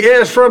 He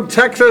is from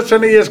Texas,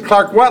 and he is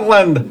Clark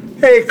Wendlandt.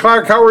 Hey,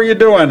 Clark, how are you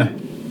doing?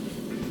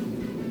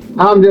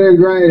 I'm doing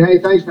great. Hey,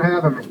 thanks for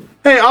having me.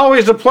 Hey,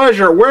 always a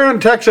pleasure. Where in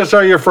Texas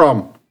are you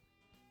from?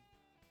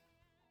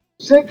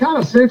 Kind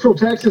of central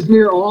Texas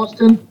near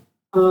Austin.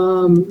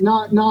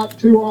 Not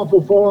too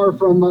awful far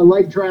from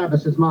Lake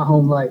Travis is my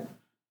home lake.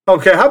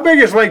 Okay, how big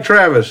is Lake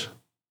Travis?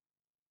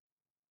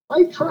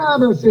 Lake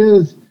Travis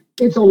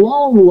it's a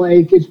long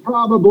lake. It's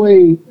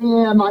probably,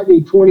 it might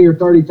be 20 or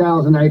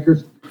 30,000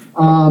 acres.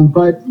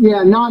 But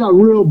yeah, not a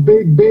real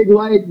big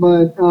lake,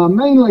 but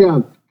mainly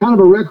a kind of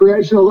a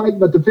recreational lake,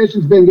 but the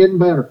fishing's been getting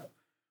better.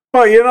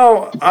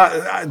 Well,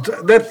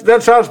 that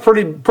sounds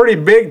pretty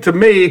big to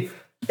me.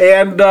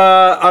 And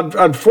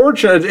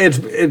unfortunately,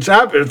 it's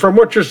from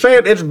what you're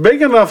saying, it's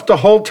big enough to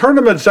hold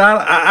tournaments on.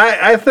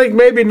 I think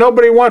maybe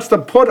nobody wants to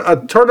put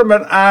a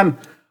tournament on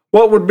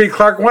what would be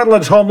Clark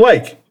Wendlandt's home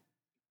lake.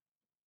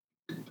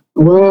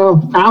 Well,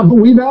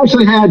 we've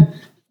actually had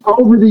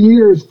over the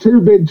years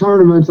 2 big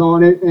tournaments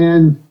on it,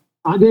 and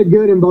I did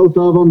good in both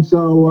of them.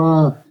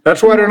 So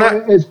that's why they're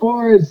not. As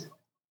far as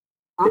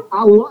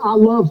I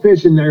love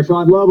fishing there, so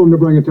I'd love them to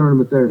bring a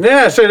tournament there.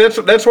 Yeah, see,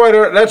 that's why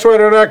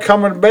they're not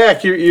coming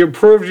back. You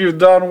proved you've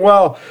done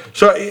well.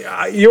 So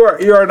you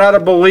are not a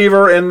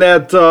believer in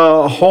that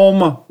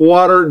home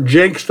water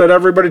jinx that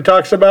everybody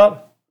talks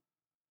about.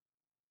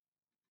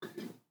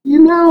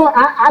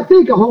 I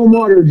think a home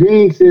water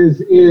jinx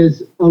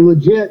is a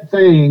legit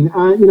thing.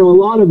 A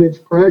lot of it's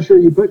pressure.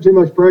 You put too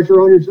much pressure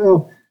on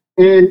yourself,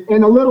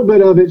 and a little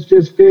bit of it's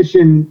just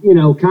fishing.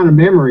 Kind of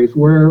memories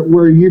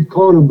where you've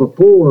caught them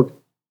before.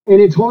 And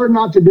it's hard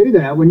not to do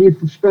that. When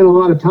you've spent a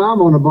lot of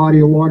time on a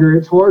body of water,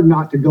 it's hard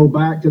not to go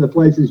back to the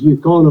places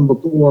you've caught them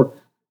before.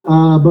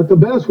 But the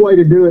best way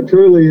to do it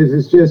truly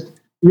is just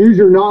use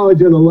your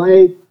knowledge of the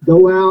lake,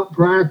 go out,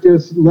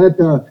 practice, let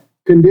the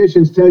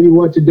conditions tell you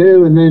what to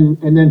do, and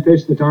then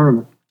fish the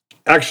tournament.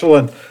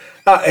 Excellent.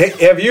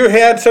 Have you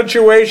had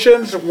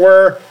situations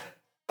where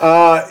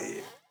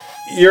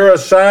you're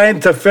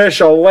assigned to fish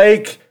a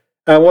lake,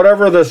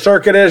 whatever the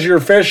circuit is you're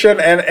fishing,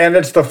 and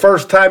it's the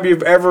first time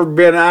you've ever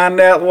been on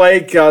that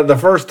lake? The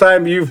first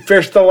time you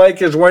fished the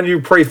lake is when you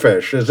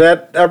pre-fish. Has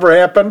that ever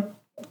happened?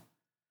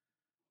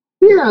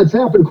 Yeah, it's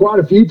happened quite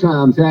a few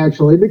times,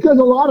 actually, because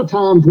a lot of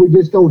times we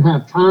just don't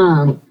have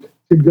time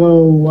to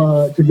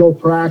go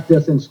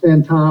practice and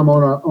spend time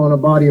on a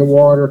body of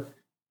water.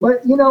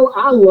 But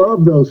I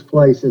love those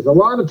places. A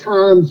lot of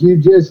times you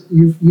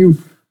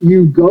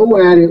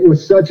go at it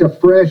with such a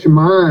fresh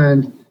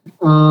mind.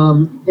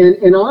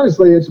 And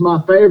honestly, it's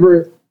my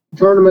favorite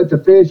tournament to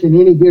fish in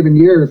any given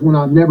year is when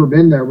I've never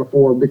been there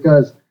before,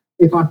 because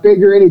if I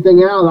figure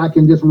anything out, I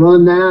can just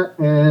run that,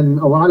 and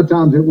a lot of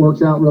times it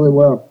works out really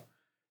well.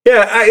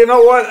 Yeah, you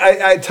know what?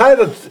 I tie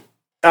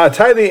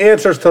the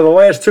answers to the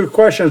last 2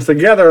 questions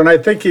together, and I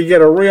think you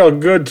get a real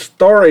good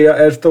story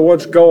as to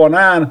what's going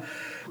on,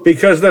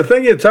 because the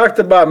thing you talked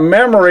about,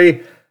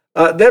 memory,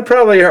 that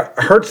probably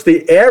hurts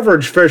the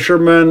average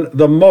fisherman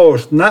the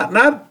most.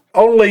 Not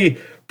only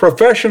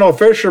professional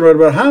fishermen,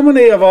 but how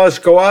many of us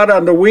go out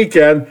on the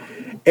weekend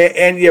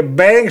and you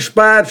bang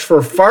spots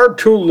for far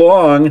too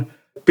long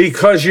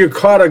because you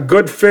caught a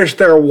good fish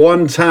there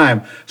one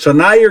time. So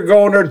now you're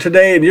going there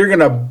today and you're going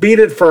to beat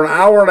it for an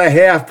hour and a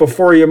half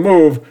before you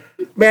move.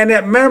 Man,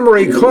 that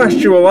memory cost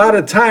you a lot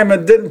of time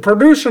and didn't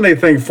produce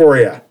anything for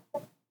you.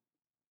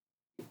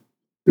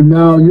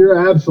 No,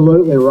 you're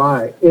absolutely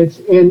right. It's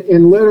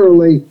and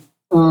literally,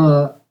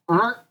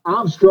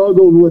 I've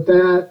struggled with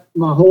that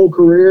my whole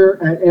career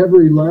at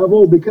every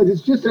level, because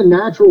it's just a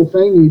natural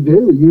thing you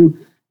do.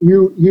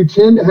 You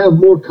tend to have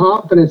more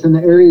confidence in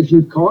the areas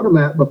you've caught them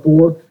at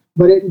before,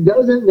 but it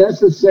doesn't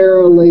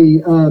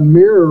necessarily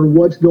mirror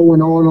what's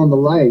going on the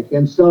lake.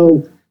 And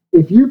so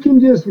if you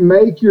can just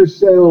make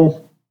yourself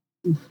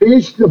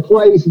fish the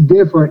place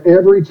different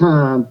every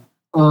time,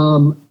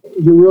 you're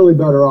really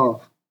better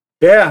off.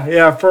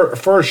 Yeah,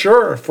 for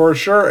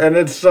sure. And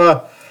it's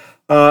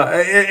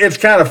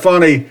kind of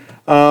funny.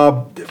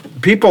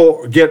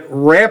 People get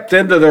wrapped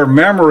into their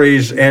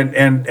memories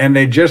and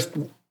they just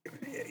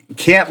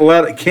can't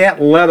let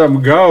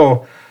them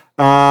go.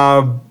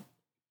 I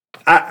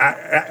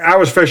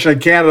was fishing in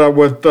Canada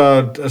with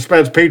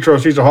Spence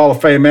Petros. He's a Hall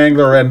of Fame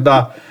angler, and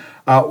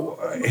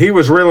he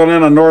was reeling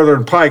in a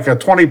northern pike, a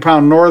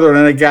 20-pound northern,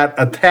 and it got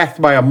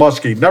attacked by a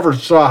muskie. Never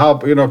saw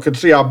could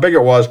see how big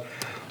it was,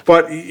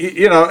 but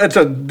it's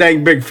a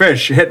dang big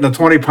fish hitting a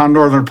 20-pound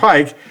northern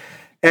pike.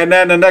 And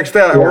then the next day,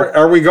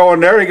 are we going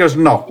there? He goes,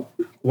 no.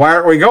 Why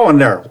aren't we going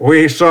there?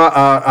 We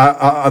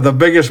saw the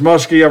biggest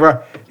muskie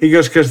ever. He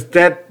goes, because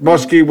that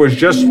muskie was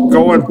just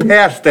going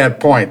past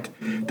that point.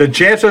 The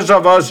chances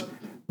of us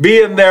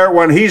being there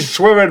when he's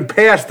swimming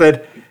past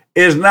it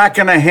is not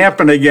going to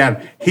happen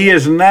again. He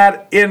is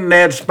not in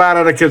that spot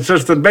on a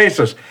consistent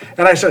basis.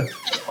 And I said,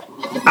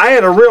 I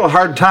had a real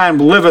hard time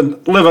living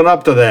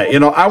up to that.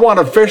 I want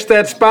to fish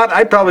that spot.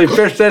 I probably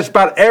fish that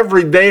spot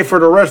every day for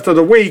the rest of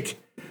the week.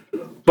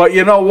 But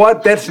you know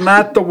what? That's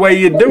not the way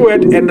you do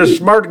it, and the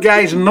smart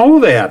guys know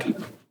that.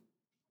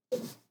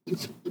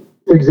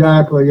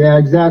 Exactly. Yeah,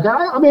 exactly.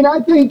 I mean,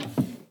 I think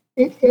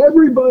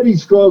everybody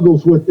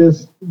struggles with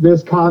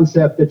this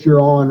concept that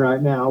you're on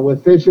right now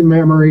with fishing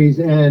memories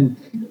and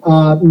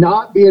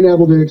not being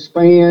able to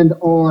expand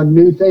on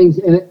new things.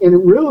 And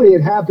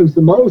it happens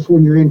the most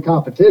when you're in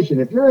competition.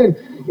 If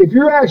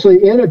you're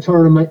actually in a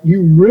tournament,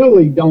 you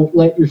really don't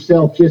let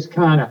yourself just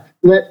kind of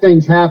let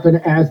things happen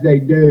as they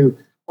do.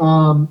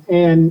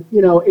 And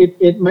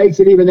it makes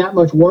it even that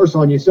much worse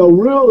on you. So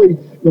really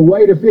the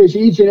way to fish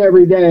each and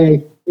every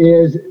day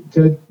is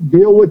to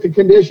deal with the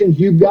conditions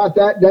you've got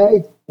that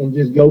day and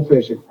just go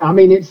fishing. I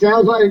mean, it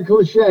sounds like a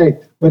cliche,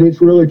 but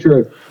it's really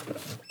true.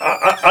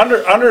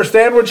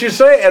 Understand what you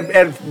say,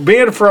 and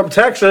being from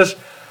Texas,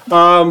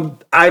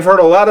 I've heard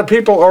a lot of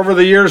people over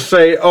the years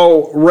say,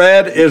 "Oh,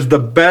 red is the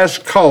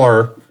best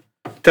color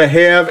to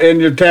have in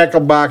your tackle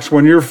box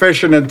when you're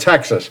fishing in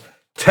Texas."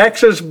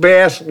 Texas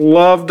bass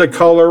love the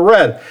color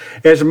red.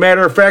 As a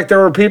matter of fact, there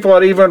were people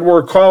that even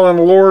were calling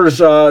lures,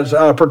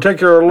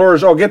 particular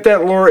lures, "Oh, get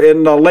that lure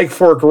in Lake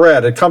Fork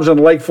red. It comes in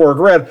Lake Fork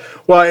red."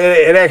 Well,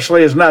 it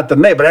actually is not the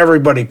name, but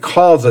everybody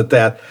calls it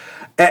that.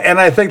 And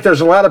I think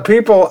there's a lot of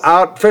people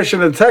out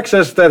fishing in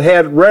Texas that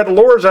had red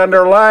lures on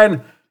their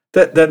line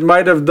that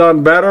might have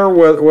done better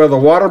with a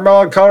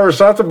watermelon color or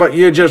something, but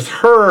you just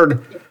heard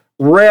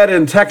red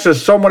in Texas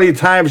so many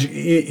times,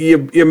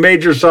 you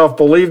made yourself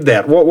believe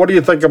that. What do you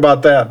think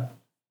about that?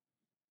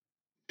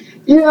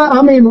 Yeah,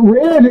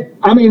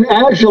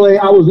 actually,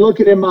 I was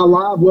looking in my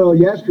live well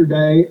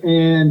yesterday,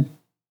 and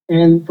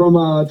from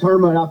a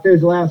tournament I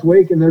fished last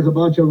week, and there's a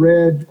bunch of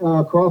red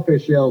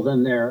crawfish shells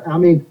in there. I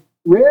mean,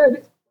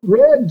 red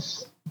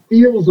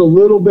feels a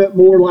little bit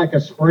more like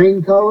a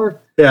spring color.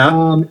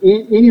 Yeah.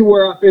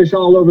 Anywhere I fish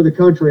all over the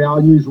country,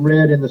 I'll use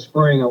red in the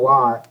spring a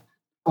lot.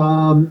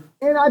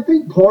 And I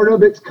think part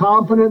of it's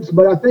confidence,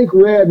 but I think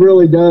red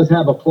really does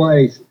have a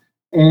place.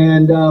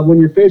 And when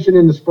you're fishing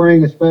in the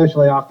spring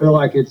especially, I feel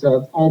like it's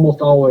almost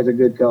always a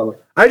good color.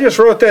 I just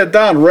wrote that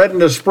down, red in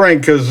the spring,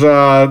 because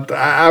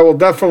I will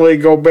definitely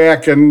go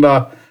back and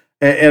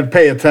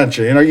pay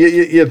attention.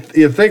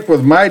 You think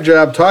with my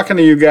job, talking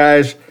to you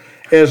guys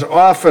as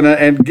often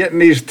and getting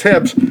these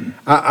tips,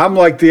 I'm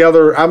like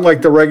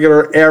the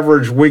regular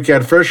average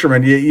weekend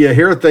fisherman. You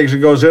hear things, it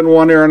goes in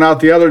one ear and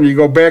out the other, and you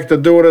go back to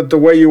doing it the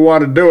way you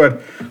want to do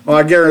it. Well,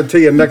 I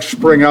guarantee you next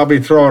spring I'll be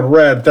throwing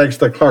red, thanks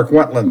to Clark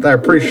Wendlandt. I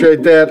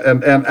appreciate that,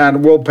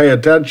 and we'll pay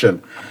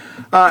attention.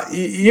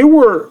 You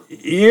were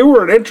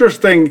an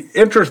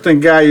interesting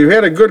guy. You've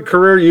had a good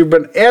career. You've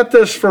been at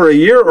this for a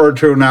year or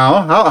two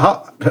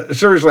now.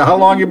 Seriously, how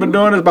long you been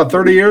doing it? About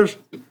 30 years?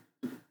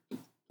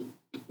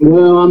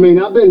 Well, I mean,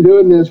 I've been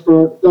doing this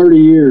for 30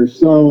 years,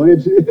 so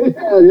it's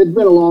been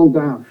a long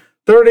time.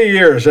 30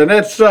 years, and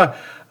it's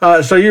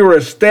so you were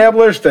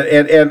established,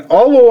 and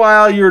all the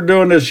while you were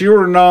doing this, you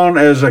were known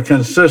as a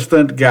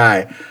consistent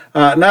guy,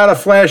 not a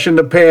flash in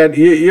the pan.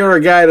 You're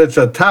a guy that's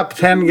a top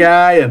 10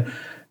 guy, and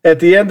at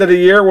the end of the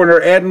year, when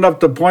they're adding up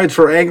the points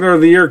for Angler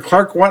of the Year,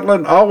 Clark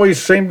Wendlandt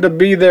always seemed to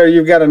be there.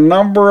 You've got a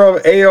number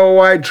of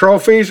AOY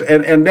trophies,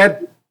 and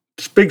that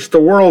speaks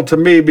the world to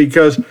me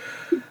because,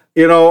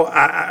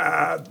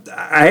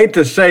 I hate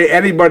to say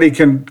anybody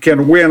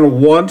can win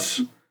once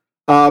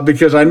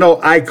because I know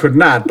I could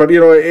not, but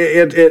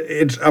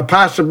it's a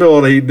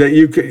possibility that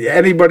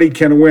anybody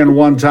can win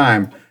one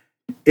time.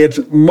 It's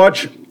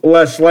much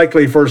less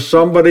likely for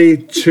somebody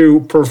to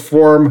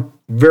perform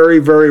very,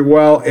 very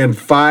well in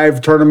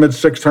 5 tournaments,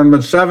 6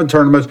 tournaments, 7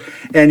 tournaments,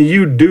 and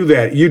you do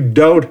that. You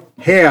don't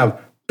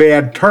have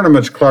bad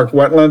tournaments, Clark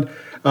Wendlandt.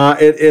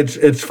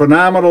 It's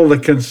phenomenal, the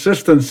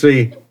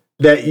consistency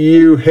that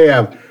you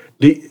have.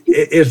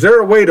 Is there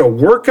a way to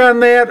work on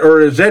that, or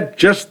is that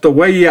just the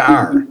way you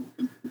are?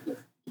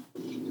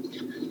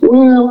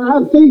 Well,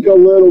 I think a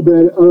little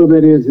bit of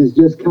it is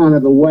just kind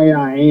of the way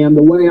I am,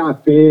 the way I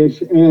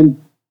fish.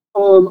 And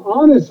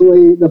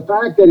honestly, the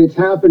fact that it's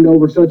happened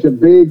over such a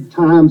big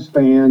time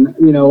span,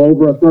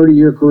 over a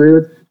 30-year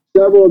career,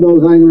 several of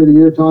those Angler of the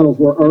Year titles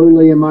were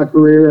early in my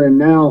career, and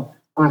now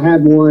I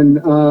had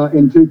one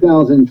in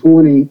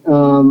 2020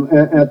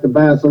 at the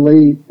Bass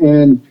Elite.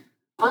 And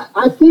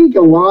I think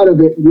a lot of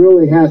it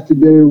really has to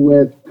do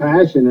with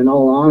passion, in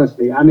all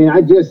honesty. I mean,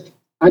 I just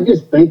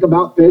think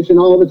about fishing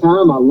all the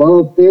time. I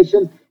love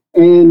fishing.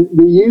 And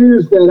the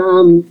years that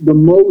I'm the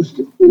most,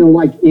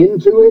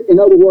 into it, in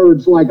other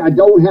words, I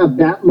don't have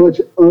that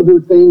much other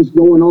things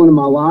going on in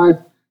my life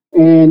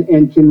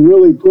and can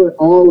really put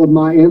all of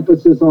my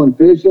emphasis on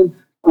fishing,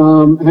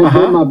 have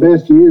been my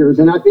best years.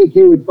 And I think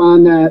you would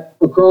find that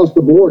across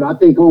the board. I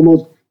think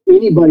almost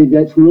anybody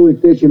that's really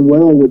fishing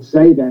well would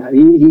say that.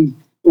 He's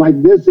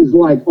this is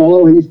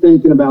all he's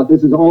thinking about.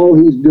 This is all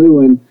he's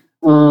doing.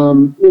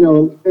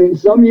 And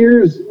some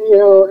years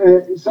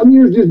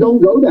just don't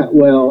go that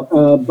well.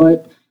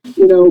 But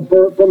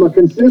from a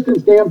consistent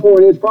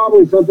standpoint, it's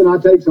probably something I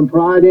take some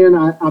pride in.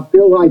 I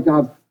feel like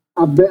I've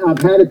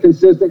had a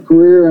consistent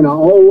career, and I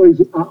always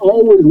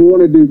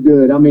want to do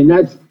good. I mean,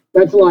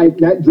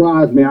 that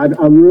drives me. I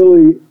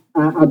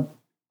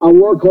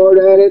work hard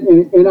at it,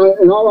 and in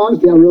all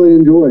honesty, I really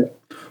enjoy it.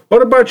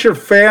 What about your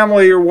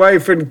family, your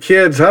wife and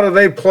kids? How do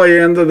they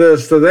play into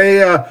this? Do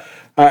they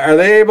are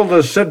they able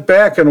to sit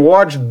back and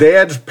watch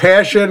Dad's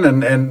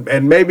passion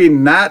and maybe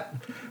not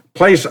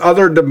place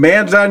other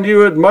demands on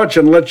you as much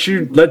and let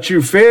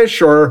you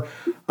fish? Or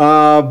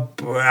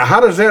how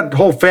does that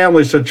whole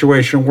family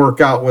situation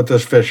work out with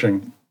this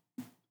fishing?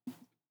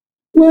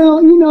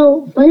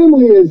 Well,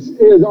 family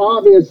is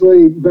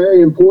obviously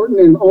very important,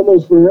 and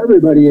almost for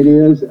everybody it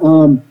is.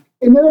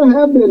 And there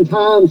have been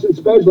times,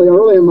 especially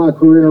early in my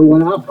career,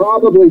 when I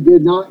probably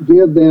did not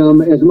give them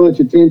as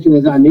much attention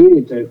as I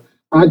needed to.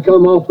 I'd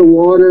come off the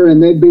water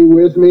and they'd be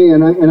with me,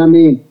 and I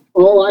mean,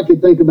 all I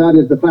could think about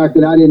is the fact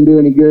that I didn't do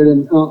any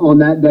good on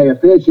that day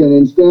of fishing.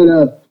 Instead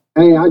of,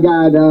 hey, I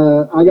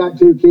got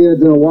 2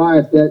 kids and a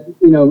wife that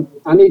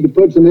I need to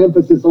put some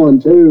emphasis on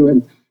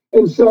too,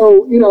 and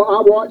so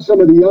I watch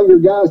some of the younger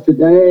guys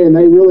today, and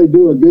they really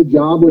do a good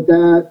job with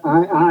that.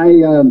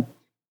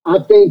 I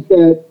think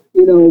that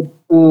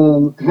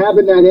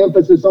having that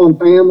emphasis on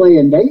family,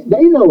 and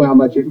they know how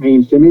much it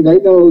means to me. They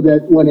know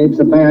that when it's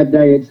a bad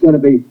day, I'm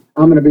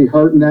going to be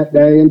hurting that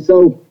day. And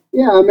so,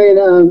 yeah, I mean,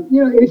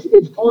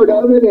 it's part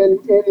of it, and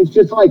it's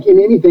just like in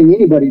anything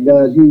anybody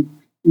does. You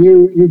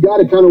got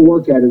to kind of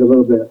work at it a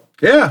little bit.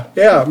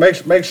 Yeah,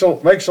 makes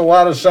a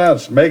lot of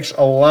sense. Makes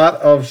a lot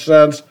of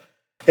sense,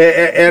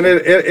 and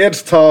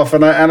it's tough.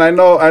 And I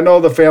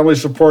know the family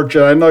supports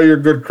you. I know you're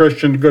a good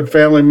Christian, good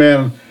family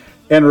man,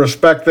 and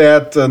respect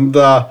that. And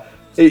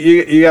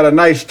you got a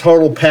nice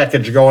total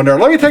package going there.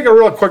 Let me take a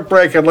real quick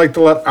break. I'd like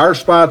to let our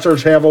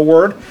sponsors have a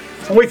word.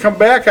 When we come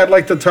back, I'd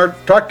like to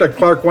talk to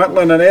Clark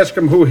Wendlandt and ask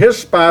him who his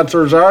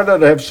sponsors are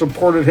that have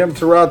supported him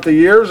throughout the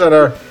years and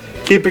are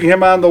keeping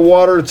him on the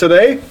water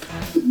today.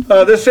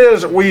 This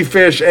is We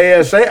Fish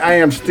ASA. I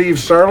am Steve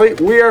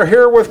Sarley. We are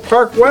here with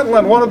Clark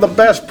Wendlandt, one of the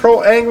best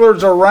pro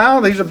anglers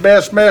around. He's a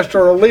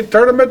Bassmaster Elite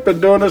Tournament,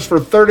 been doing this for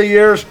 30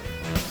 years.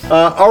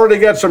 Already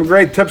got some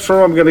great tips from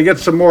him. I'm going to get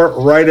some more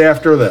right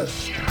after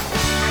this.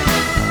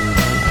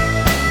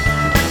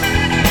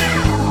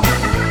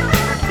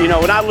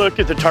 When I look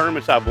at the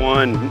tournaments I've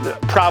won,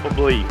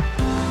 probably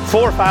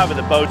 4 or 5 of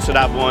the boats that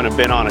I've won have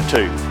been on a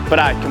tube. But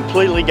I've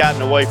completely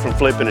gotten away from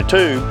flipping a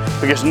tube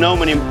because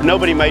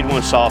nobody made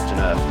one soft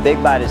enough.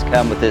 Big Bite has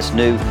come with this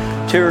new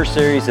tour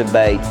series of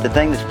baits. The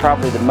thing that's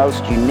probably the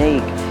most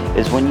unique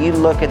is when you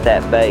look at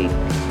that bait,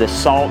 the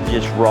salt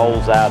just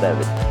rolls out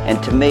of it.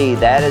 And to me,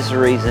 that is the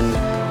reason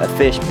a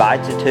fish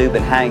bites a tube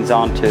and hangs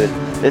on to it.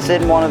 This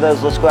isn't one of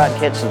those let's go out and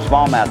catch some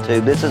smallmouth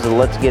tube. This is a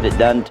let's get it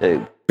done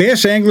tube.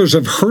 Bass anglers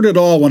have heard it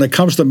all when it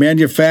comes to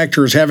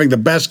manufacturers having the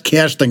best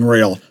casting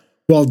reel.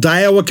 Well,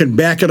 Daiwa can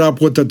back it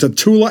up with the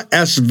Tatula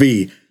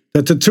SV.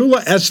 The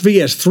Tatula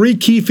SV has 3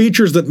 key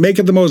features that make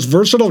it the most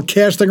versatile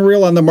casting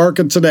reel on the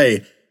market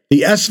today.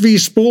 The SV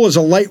spool is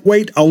a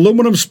lightweight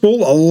aluminum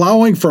spool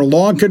allowing for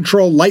long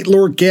control light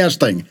lure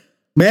casting.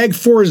 Mag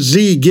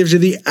 4Z gives you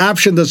the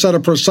option to set a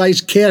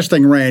precise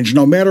casting range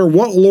no matter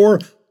what lure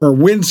or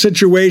wind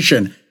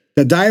situation.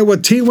 The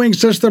Daiwa T-Wing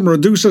system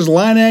reduces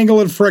line angle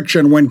and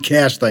friction when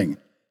casting.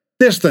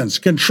 Distance,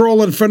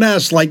 control, and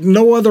finesse like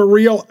no other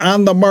reel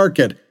on the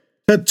market.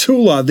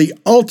 Tatula, the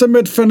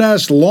ultimate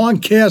finesse long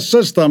cast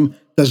system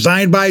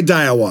designed by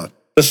Daiwa.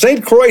 The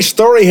St. Croix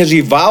story has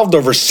evolved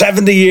over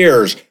 70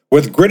 years.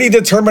 With gritty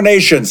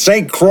determination,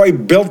 St. Croix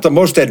built the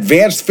most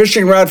advanced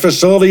fishing rod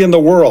facility in the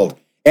world,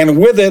 and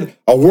with it,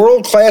 a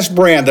world-class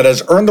brand that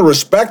has earned the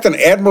respect and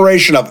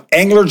admiration of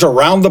anglers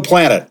around the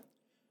planet.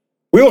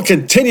 We will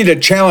continue to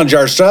challenge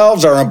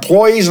ourselves, our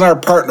employees, and our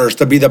partners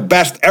to be the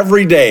best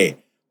every day.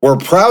 We're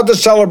proud to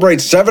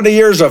celebrate 70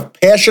 years of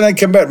passion and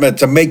commitment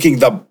to making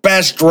the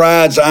best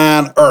rods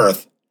on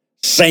earth.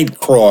 St.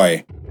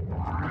 Croix.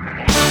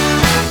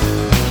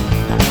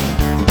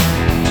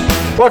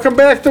 Welcome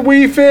back to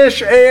We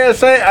Fish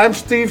ASA. I'm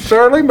Steve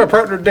Sarley. My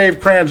partner Dave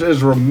Kranz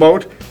is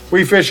remote.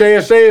 We Fish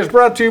ASA is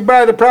brought to you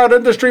by the proud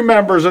industry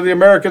members of the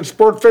American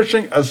Sport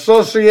Fishing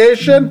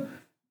Association.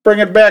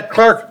 Bringing back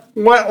Clark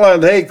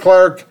Wendlandt. Hey,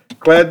 Clark,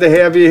 glad to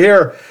have you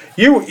here.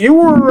 You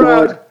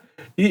were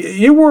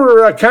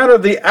kind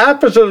of the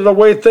opposite of the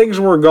way things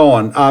were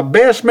going.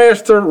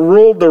 Bassmaster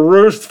ruled the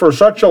roost for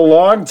such a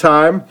long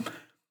time,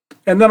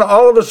 and then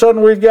all of a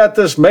sudden we've got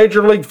this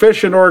Major League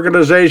Fishing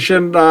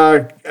organization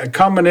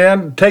coming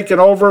in, taking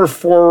over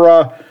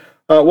for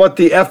what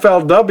the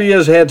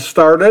FLWs had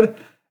started,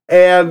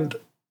 and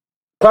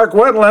Clark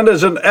Wendlandt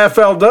is an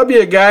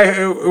FLW guy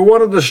who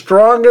one of the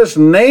strongest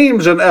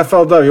names in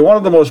FLW, one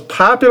of the most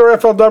popular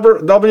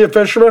FLW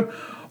fishermen,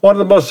 one of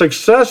the most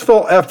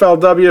successful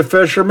FLW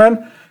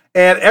fishermen,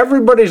 and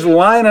everybody's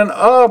lining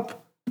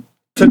up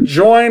to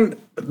join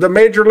the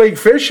Major League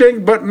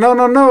Fishing, but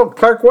no.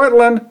 Clark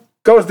Wendlandt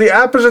goes the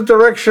opposite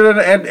direction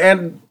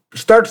and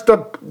starts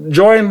to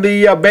join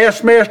the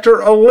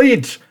Bassmaster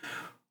Elites.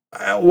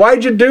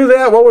 Why'd you do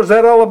that? What was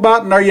that all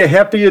about, and are you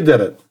happy you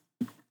did it?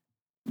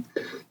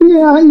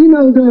 Yeah,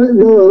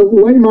 the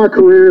way my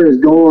career has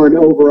gone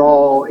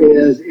overall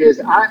is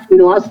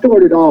I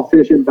started off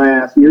fishing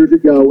bass years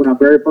ago when I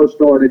very first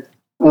started.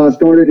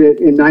 Started it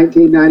in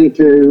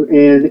 1992,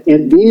 and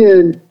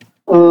then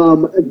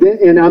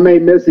and I may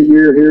miss a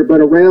year here,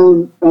 but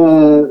around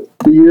the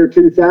year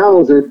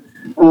 2000,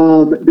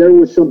 there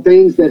was some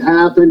things that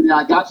happened.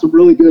 I got some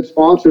really good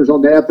sponsors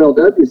on the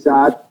FLW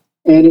side,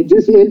 and it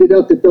just ended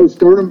up that those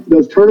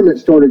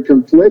tournaments started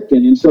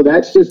conflicting. And so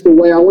that's just the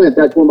way I went.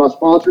 That's where my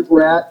sponsors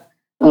were at.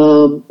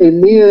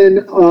 And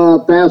then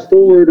fast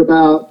forward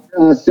about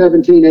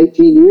 17,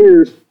 18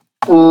 years,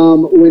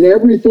 when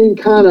everything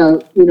kind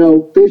of,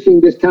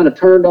 fishing just kind of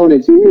turned on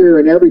its ear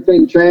and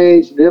everything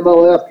changed, and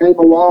MLF came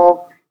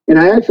along. And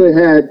I actually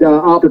had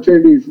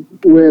opportunities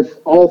with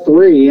all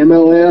three,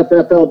 MLF,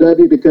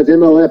 FLW, because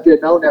MLF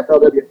didn't own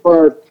FLW at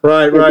first.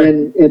 Right.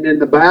 And then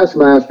the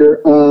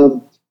Bassmaster.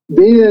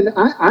 Then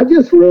I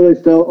just really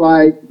felt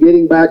like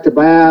getting back to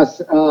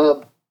bass,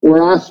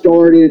 where I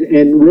started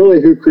and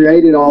really who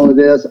created all of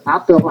this, I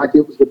felt like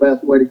it was the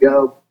best way to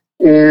go.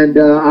 And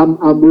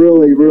I'm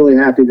really, really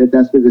happy that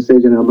that's the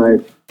decision I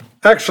made.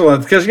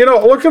 Excellent. Because,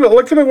 looking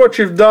at what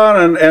you've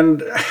done,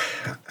 and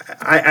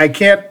I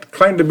can't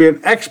claim to be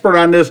an expert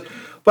on this,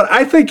 but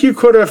I think you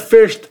could have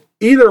fished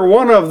either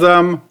one of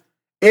them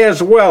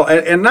as well,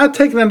 and not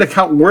taking into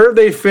account where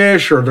they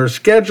fish or their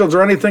schedules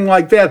or anything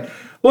like that.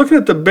 Looking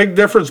at the big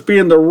difference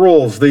being the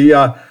rules,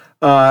 the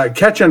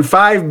catching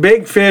 5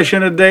 big fish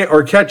in a day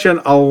or catching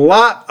a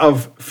lot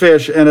of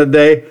fish in a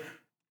day,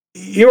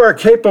 you are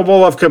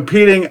capable of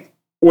competing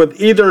with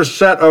either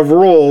set of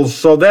rules.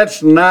 So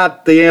that's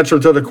not the answer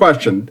to the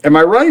question. Am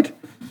I right?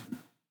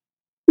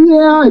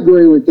 Yeah, I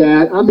agree with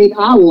that. I mean,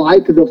 I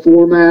like the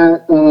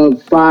format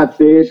of 5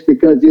 fish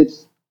because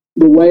it's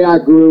the way I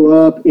grew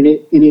up, and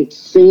it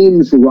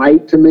seems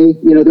right to me.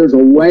 There's a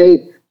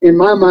way, in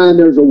my mind,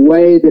 there's a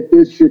way that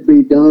this should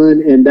be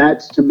done, and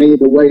that's, to me,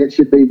 the way it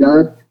should be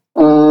done.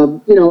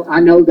 I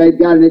know they've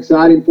got an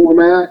exciting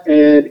format,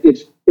 and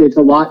it's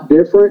a lot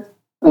different,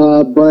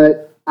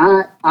 but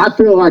I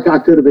feel like I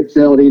could have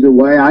excelled either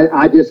way.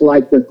 I just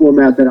like the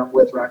format that I'm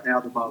with right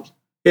now the most.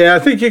 Yeah, I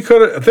think you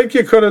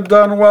could have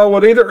done well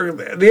with either.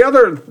 The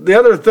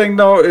other thing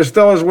though is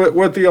still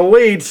with the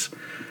elites.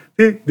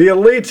 The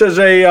elites is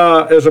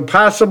a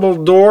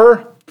possible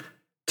door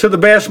to the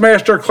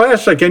Bassmaster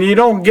Classic, and you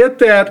don't get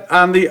that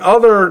on the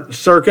other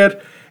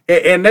circuit,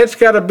 and that's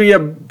got to be a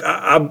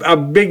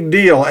big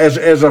deal.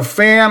 As a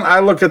fan, I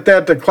look at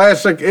that. The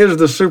Classic is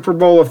the Super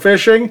Bowl of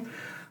fishing.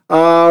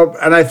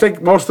 And I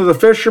think most of the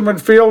fishermen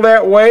feel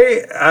that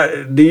way.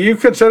 Do you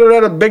consider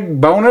that a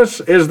big bonus?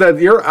 Is that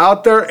you're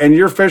out there and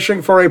you're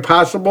fishing for a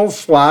possible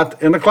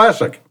slot in the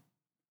Classic?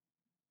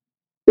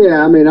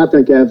 Yeah, I mean, I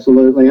think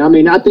absolutely. I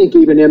mean, I think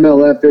even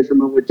MLF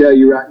fishermen would tell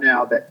you right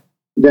now that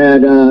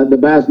the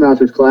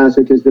Bassmasters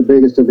Classic is the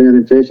biggest event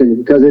in fishing,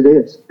 because it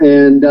is,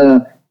 and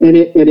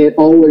it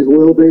always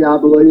will be. I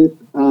believe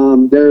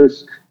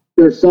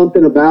there's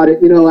something about it.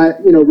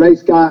 Ray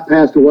Scott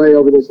passed away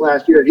over this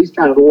last year, and he's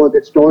kind of the one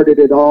that started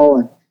it all.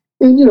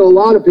 And a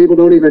lot of people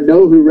don't even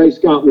know who Ray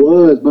Scott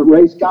was, but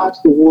Ray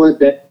Scott's the one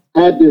that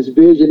had this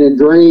vision and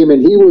dream,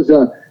 and he was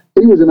an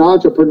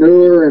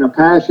entrepreneur and a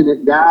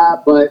passionate guy.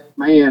 But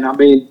man, I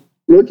mean,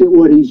 look at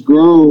what he's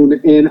grown,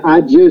 and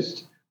I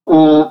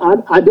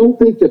don't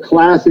think the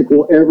Classic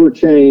will ever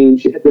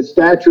change. The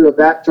stature of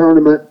that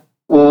tournament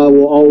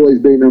will always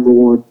be number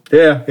one.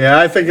 Yeah,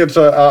 I think it's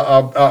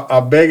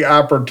a big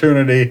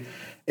opportunity,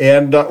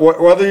 and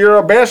whether you're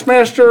a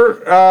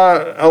Bassmaster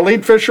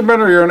Elite fisherman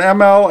or you're an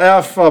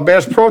MLF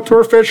Bass Pro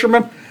Tour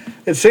fisherman,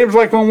 it seems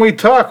like when we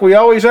talk, we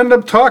always end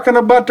up talking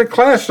about the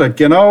Classic.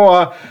 If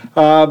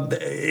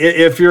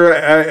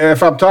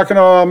I'm talking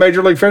to a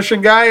Major League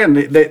Fishing guy and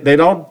they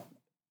don't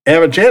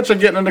have a chance of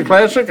getting in the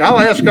Classic, I'll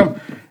ask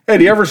them, "Hey,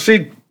 do you ever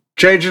see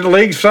changing the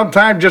league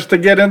sometime just to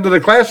get into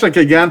the Classic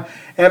again?"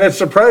 And it's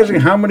surprising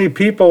how many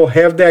people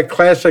have that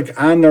Classic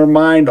on their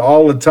mind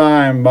all the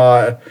time.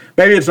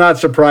 Maybe it's not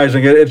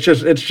surprising. It's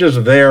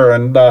just there,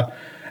 and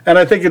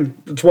I think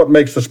it's what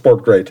makes the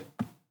sport great.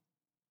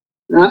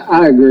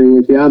 I agree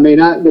with you. I mean,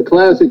 the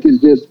Classic is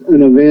just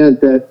an event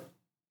that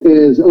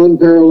is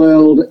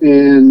unparalleled,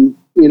 and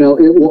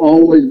it will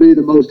always be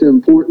the most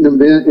important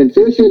event in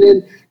fishing.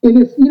 And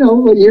if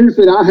the years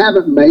that I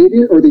haven't made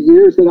it, or the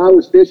years that I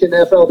was fishing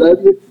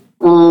FLW,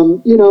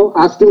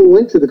 I still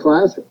went to the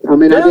Classic. I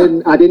mean,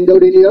 yeah. I didn't go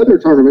to any other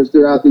tournaments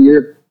throughout the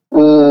year,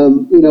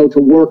 to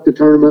work the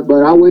tournament,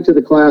 but I went to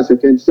the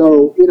Classic. And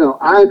so,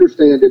 I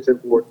understand its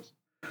importance.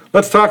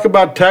 Let's talk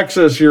about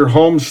Texas, your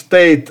home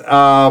state.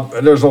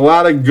 There's a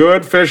lot of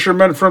good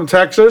fishermen from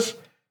Texas.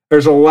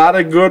 There's a lot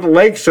of good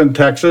lakes in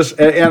Texas.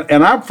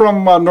 And I'm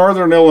from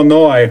northern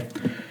Illinois.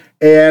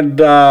 And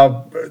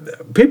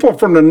people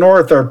from the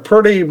north are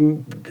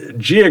pretty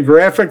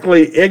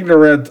geographically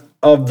ignorant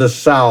of the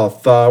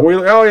South.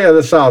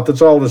 The South,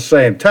 it's all the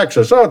same.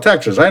 Texas,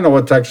 I know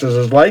what Texas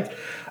is like.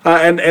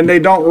 And they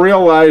don't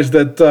realize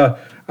that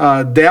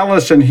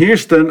Dallas and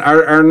Houston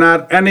are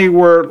not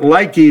anywhere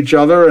like each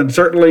other, and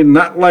certainly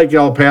not like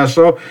El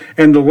Paso.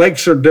 And the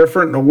lakes are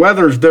different, and the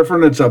weather's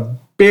different. It's a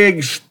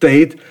big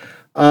state.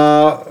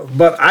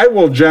 But I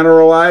will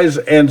generalize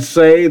and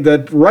say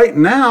that right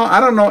now, I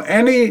don't know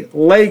any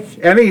lake,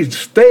 any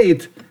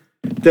state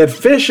that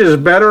fishes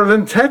better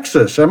than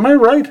Texas. Am I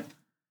right?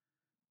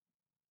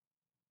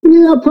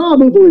 Yeah,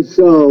 probably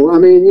so. I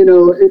mean,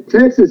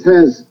 Texas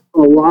has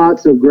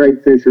lots of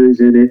great fisheries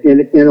in it,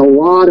 and a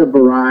lot of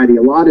variety,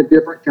 a lot of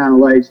different kind of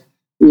lakes.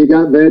 You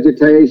got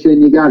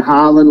vegetation, you got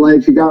highland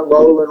lakes, you got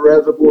lowland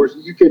reservoirs.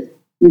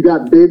 You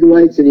got big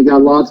lakes and you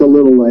got lots of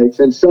little lakes.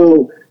 And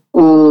so,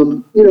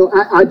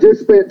 I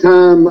just spent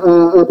time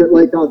up at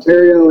Lake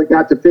Ontario and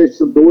got to fish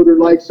some northern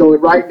lakes. So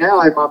right now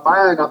in my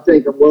mind, I'm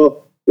thinking,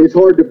 well, it's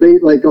hard to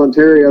beat Lake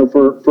Ontario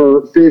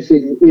for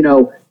fishing,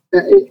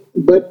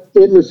 but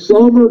in the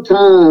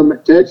summertime,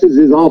 Texas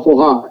is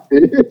awful hot,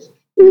 and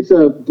it's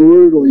a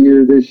brutal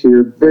year this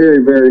year,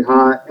 very, very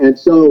hot. And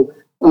so,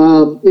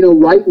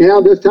 right now,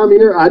 this time of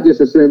year, I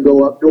just assume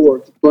go up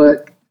north.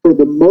 But for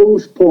the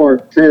most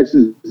part,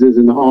 Texas is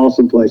an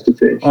awesome place to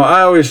fish. Well,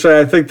 I always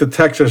say I think the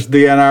Texas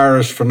DNR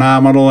is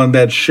phenomenal, and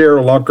that share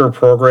lunker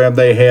program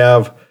they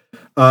have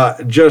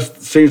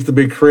just seems to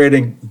be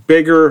creating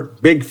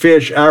big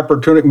fish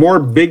opportunity, more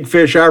big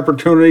fish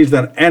opportunities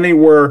than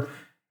anywhere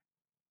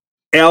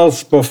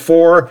else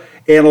before.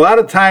 And a lot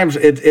of times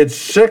it's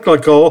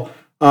cyclical.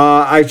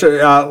 I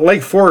said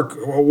Lake Fork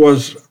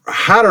was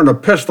hot on a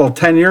pistol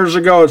 10 years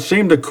ago. It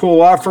seemed to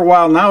cool off for a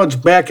while. Now it's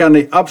back on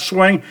the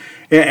upswing,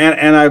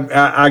 and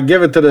I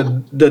give it to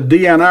the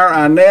DNR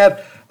on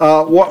that.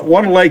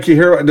 One lake you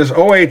hear, this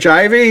OH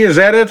Ivy, is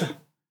that it?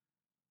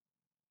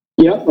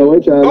 Yep, OH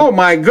Ivy. Oh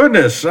my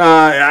goodness!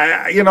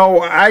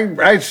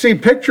 I see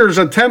pictures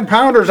of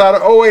 10-pounders out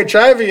of OH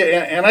Ivy,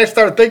 and I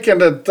start thinking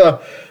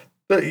that.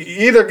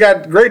 You either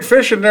got great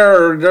fish in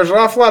there, or there's an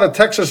awful lot of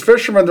Texas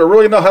fishermen that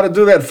really know how to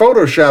do that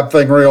Photoshop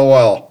thing real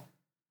well.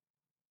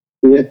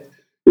 Yeah.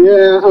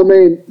 I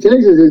mean,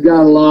 Texas has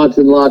got lots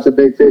and lots of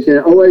big fish in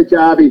it. OH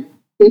Ivy,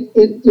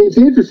 it's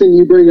interesting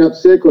you bring up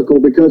cyclical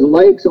because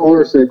lakes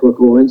are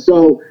cyclical. And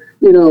so,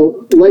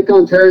 Lake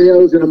Ontario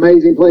is an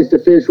amazing place to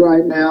fish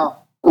right now.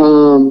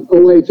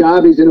 OH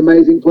Ivy is an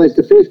amazing place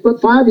to fish.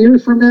 But 5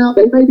 years from now,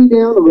 they may be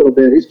down a little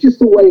bit. It's just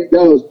the way it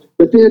goes.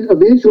 But then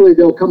eventually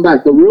they'll come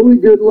back. The really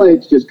good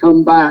lakes just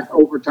come back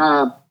over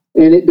time.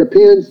 And it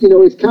depends,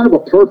 it's kind of a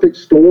perfect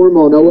storm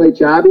on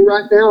OH Ivy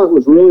right now. It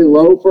was really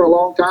low for a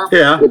long time.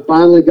 Yeah. It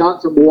finally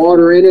got some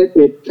water in it.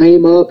 It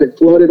came up, it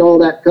flooded all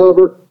that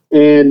cover,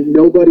 and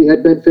nobody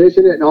had been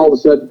fishing it. And all of a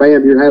sudden,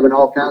 bam, you're having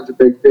all kinds of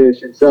big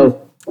fish. And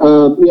so,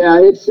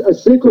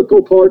 it's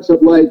cyclical parts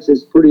of lakes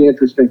is pretty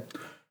interesting.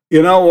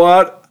 You know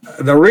what?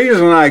 The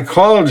reason I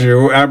called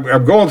you,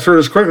 I'm going through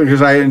this quickly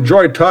because I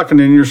enjoy talking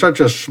to you, and you're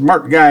such a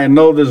smart guy and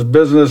know this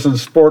business and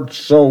sports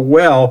so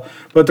well.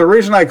 But the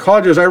reason I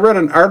called you is I read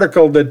an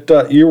article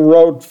that you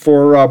wrote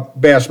for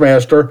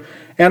Bassmaster,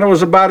 and it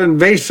was about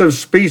invasive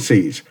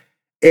species.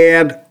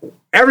 And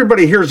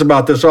everybody hears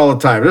about this all the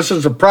time. This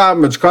is a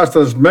problem. It's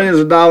costing us millions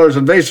of dollars,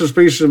 invasive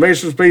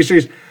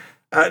species.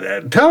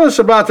 Tell us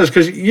about this,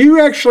 because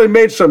you actually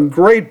made some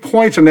great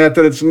points in that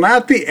it's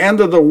not the end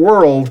of the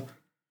world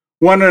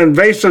when an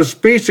invasive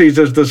species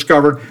is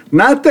discovered.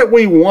 Not that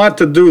we want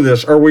to do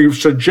this or we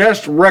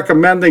suggest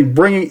recommending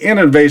bringing in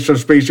invasive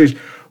species,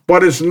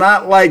 but it's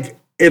not like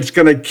it's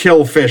going to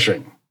kill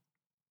fishing.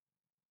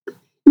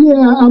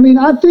 Yeah, I mean,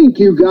 I think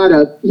you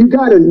gotta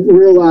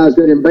realize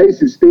that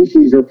invasive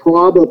species are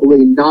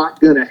probably not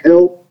going to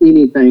help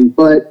anything.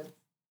 But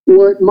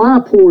what my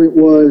point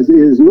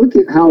is look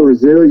at how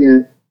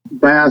resilient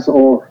bass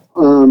are.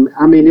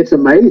 I mean, it's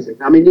amazing.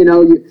 I mean,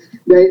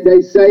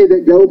 they say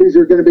that gobies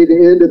are going to be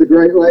the end of the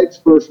Great Lakes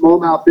for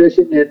smallmouth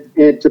fishing,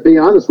 and to be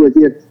honest with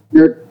you,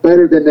 they're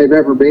better than they've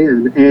ever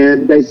been.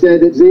 And they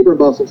said that zebra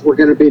mussels were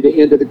going to be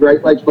the end of the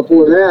Great Lakes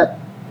before that,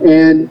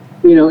 and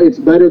it's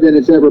better than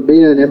it's ever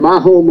been. And my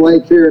home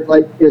lake here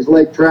is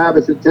Lake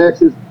Travis in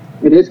Texas,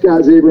 and it's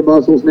got zebra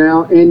mussels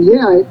now. And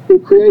yeah,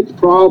 it creates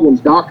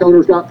problems. Dock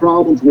owners got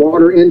problems,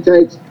 water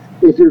intakes.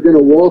 If you're going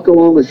to walk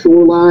along the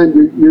shoreline,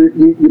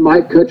 you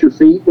might cut your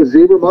feet with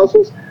zebra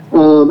mussels.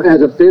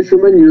 As a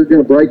fisherman, you're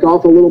going to break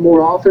off a little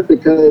more often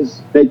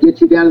because they get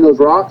you down in those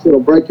rocks. It'll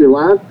break your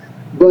line.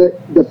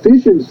 But the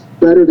fishing's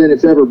better than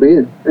it's ever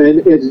been. And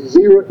it's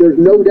zero. There's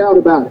no doubt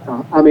about it.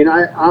 I mean,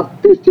 I've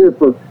fished here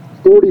for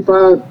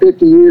 45,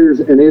 50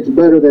 years, and it's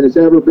better than it's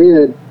ever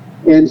been.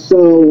 And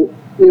so,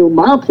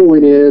 my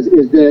point is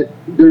that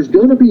there's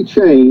going to be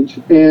change.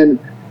 And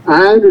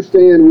I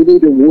understand we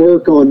need to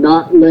work on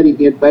not letting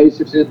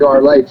invasives into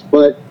our lakes,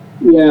 but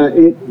yeah,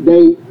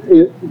 the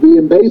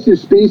invasive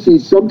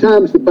species,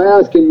 sometimes the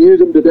bass can use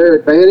them to their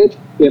advantage.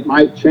 It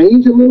might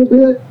change a little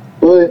bit,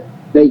 but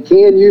they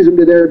can use them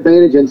to their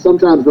advantage, and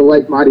sometimes the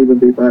lake might even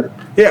be better.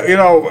 Yeah,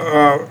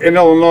 in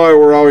Illinois,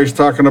 we're always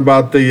talking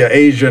about the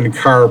Asian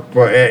carp,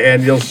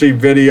 and you'll see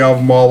video of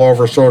them all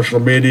over social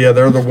media.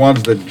 They're the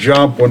ones that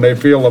jump when they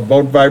feel the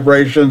boat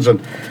vibrations,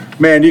 and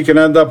man, you can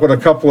end up with a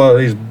couple of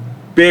these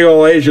big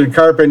old Asian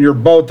carp in your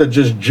boat that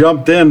just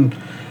jumped in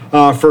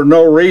for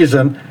no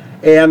reason.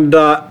 And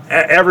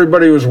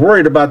everybody was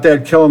worried about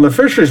that killing the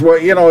fisheries. Well,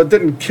 it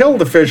didn't kill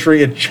the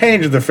fishery, it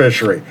changed the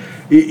fishery.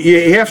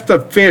 You have to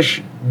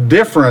fish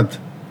different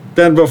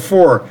than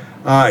before.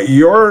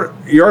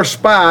 Your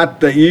spot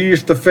that you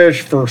used to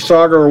fish for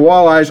sauger or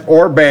walleyes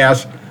or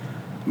bass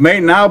may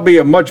now be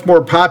a much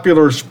more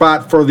popular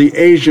spot for the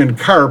Asian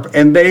carp,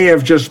 and they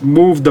have just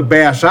moved the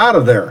bass out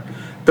of there.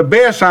 The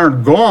bass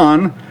aren't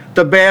gone.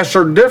 The bass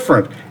are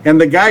different. And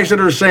the guys that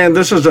are saying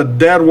this is a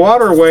dead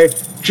waterway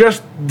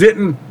just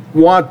didn't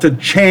want to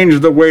change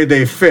the way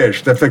they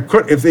fished. If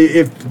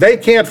they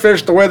can't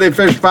fish the way they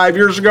fished 5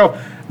 years ago,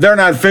 they're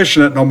not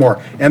fishing it no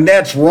more. And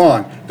that's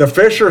wrong. The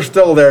fish are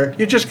still there.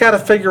 You just got to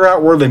figure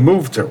out where they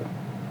move to.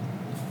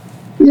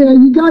 Yeah,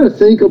 you got to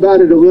think about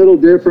it a little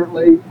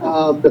differently.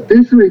 The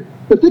fishery,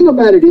 the thing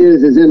about it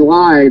is in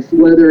life,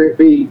 whether it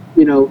be,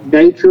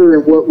 nature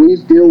and what we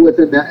deal with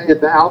in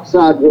the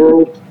outside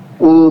world,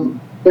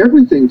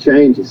 everything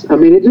changes. I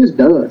mean, it just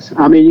does.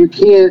 I mean, you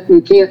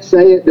can't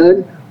say it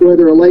doesn't,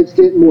 whether a lake's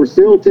getting more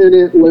silt in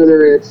it,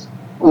 whether it's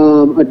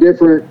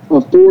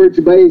a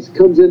forage base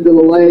comes into the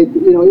lake.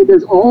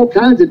 There's all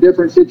kinds of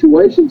different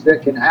situations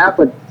that can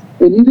happen,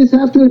 and you just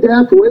have to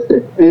adapt with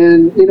it.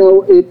 And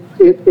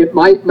it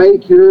might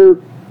make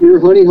your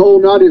honey hole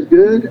not as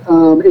good.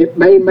 It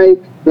may make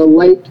the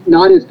lake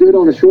not as good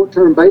on a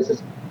short-term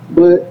basis,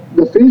 but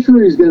the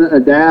fishery is going to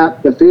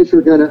adapt. The fish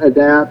are going to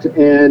adapt,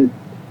 and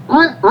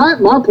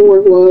my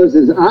point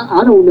is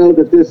I don't know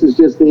that this is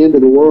just the end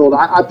of the world.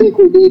 I think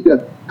we need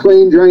to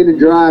clean, drain, and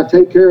dry,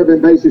 take care of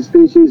invasive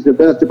species to the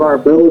best of our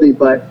ability,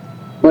 but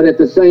at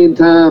the same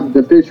time,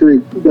 the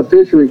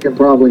fishery can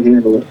probably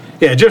handle it.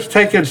 Yeah, just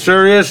take it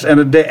serious and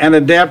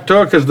adapt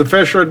to it, because the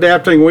fish are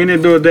adapting. We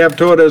need to adapt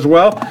to it as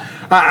well.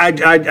 I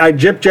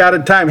gypped you out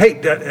of time. Hey,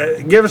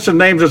 give us the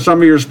names of some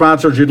of your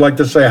sponsors you'd like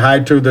to say hi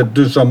to that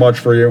do so much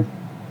for you.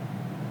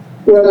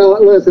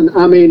 Well, listen,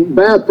 I mean,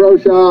 Bass Pro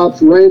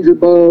Shops, Ranger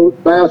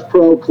Boat, Bass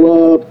Pro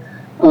Club,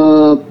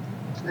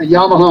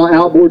 Yamaha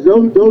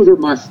Outboards, those are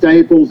my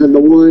staples and the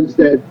ones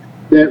that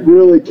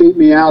really keep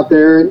me out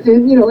there. And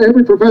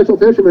every professional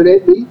fisherman,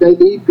 they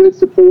need good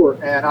support.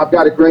 And I've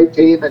got a great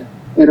team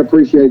and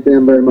appreciate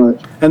them very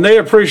much. And they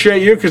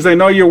appreciate you because they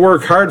know you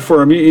work hard for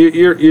them.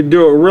 You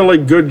do a really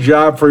good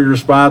job for your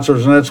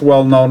sponsors, and that's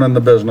well known in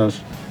the business.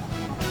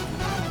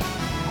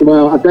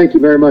 Well, I thank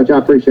you very much. I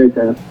appreciate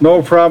that.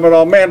 No problem at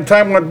all. Man,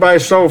 time went by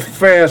so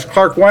fast.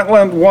 Clark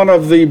Wendlandt, one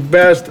of the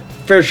best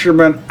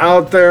fishermen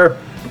out there,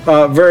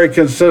 very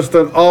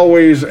consistent,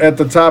 always at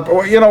the top.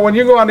 When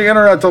you go on the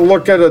internet to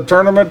look at a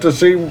tournament to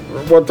see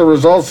what the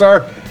results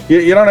are,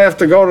 you don't have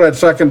to go to that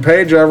second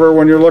page ever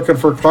when you're looking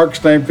for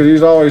Clark's name, because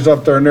he's always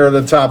up there near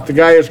the top. The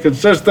guy is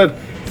consistent.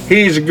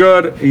 He's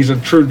good. He's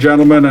a true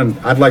gentleman, and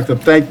I'd like to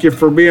thank you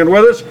for being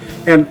with us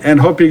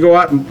and hope you go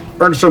out and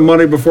earn some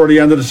money before the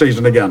end of the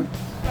season again.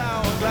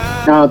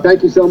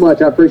 Thank you so much.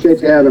 I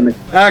appreciate you having me.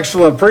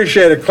 Excellent.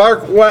 Appreciate it.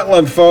 Clark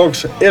Wendlandt,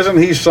 folks. Isn't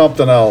he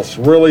something else?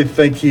 Really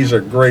think he's a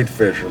great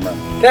fisherman.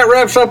 That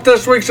wraps up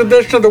this week's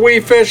edition of the We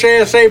Fish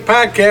ASA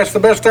podcast,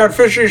 the best darn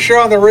fishing show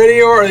on the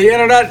radio or the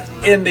internet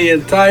in the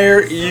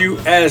entire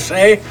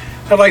USA.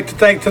 I'd like to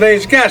thank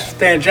today's guests,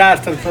 Dan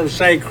Johnston from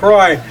St.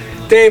 Croix,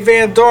 Dave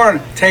VanDoorn,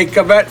 Take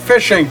a Vet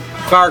Fishing,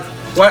 Clark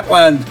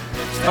Wendlandt.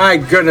 My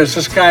goodness,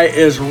 this guy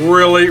is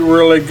really,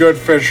 really good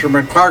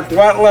fisherman. Clark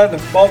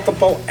Wendlandt,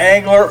 multiple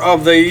Angler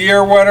of the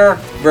Year winner.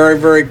 Very,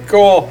 very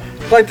cool.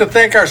 I'd like to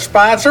thank our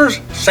sponsors,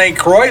 St.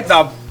 Croix,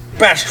 the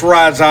best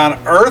rods on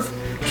earth,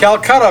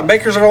 Calcutta,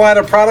 makers of a line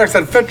of products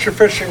that fit your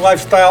fishing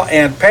lifestyle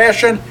and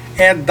passion,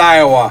 and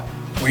Daiwa.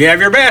 We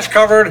have your bass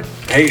covered.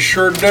 They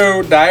sure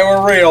do.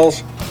 Daiwa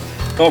Reels.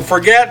 Don't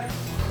forget,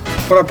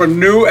 put up a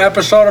new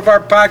episode of our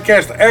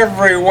podcast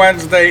every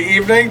Wednesday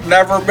evening.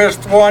 Never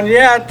missed one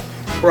yet.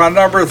 We're on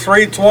number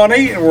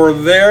 320, and we're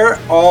there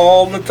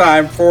all the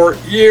time for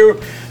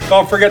you.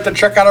 Don't forget to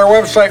check out our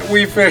website,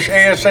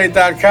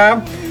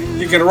 wefishasa.com.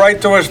 You can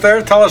write to us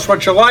there. Tell us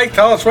what you like.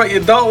 Tell us what you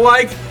don't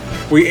like.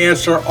 We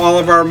answer all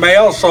of our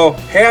mail, so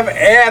have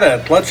at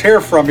it. Let's hear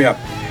from you.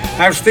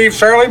 I'm Steve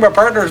Sarley. My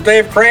partner is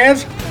Dave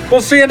Kranz.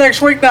 We'll see you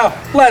next week now.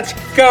 Let's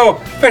go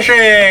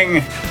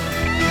fishing.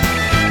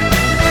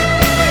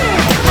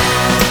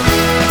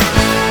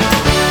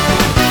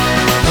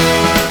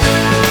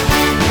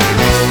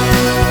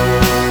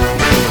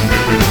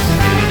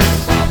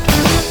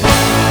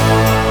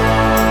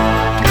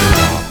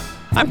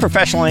 I'm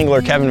professional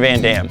angler Kevin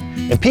Van Dam,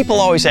 and people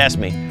always ask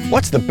me,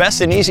 what's the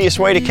best and easiest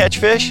way to catch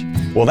fish?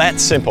 Well,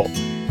 that's simple.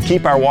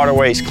 Keep our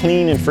waterways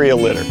clean and free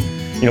of litter.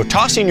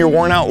 Tossing your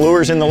worn out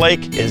lures in the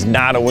lake is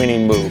not a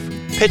winning move.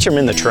 Pitch them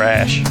in the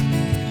trash.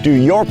 Do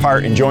your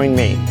part and join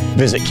me.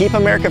 Visit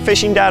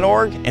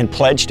keepamericafishing.org and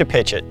pledge to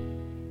pitch it.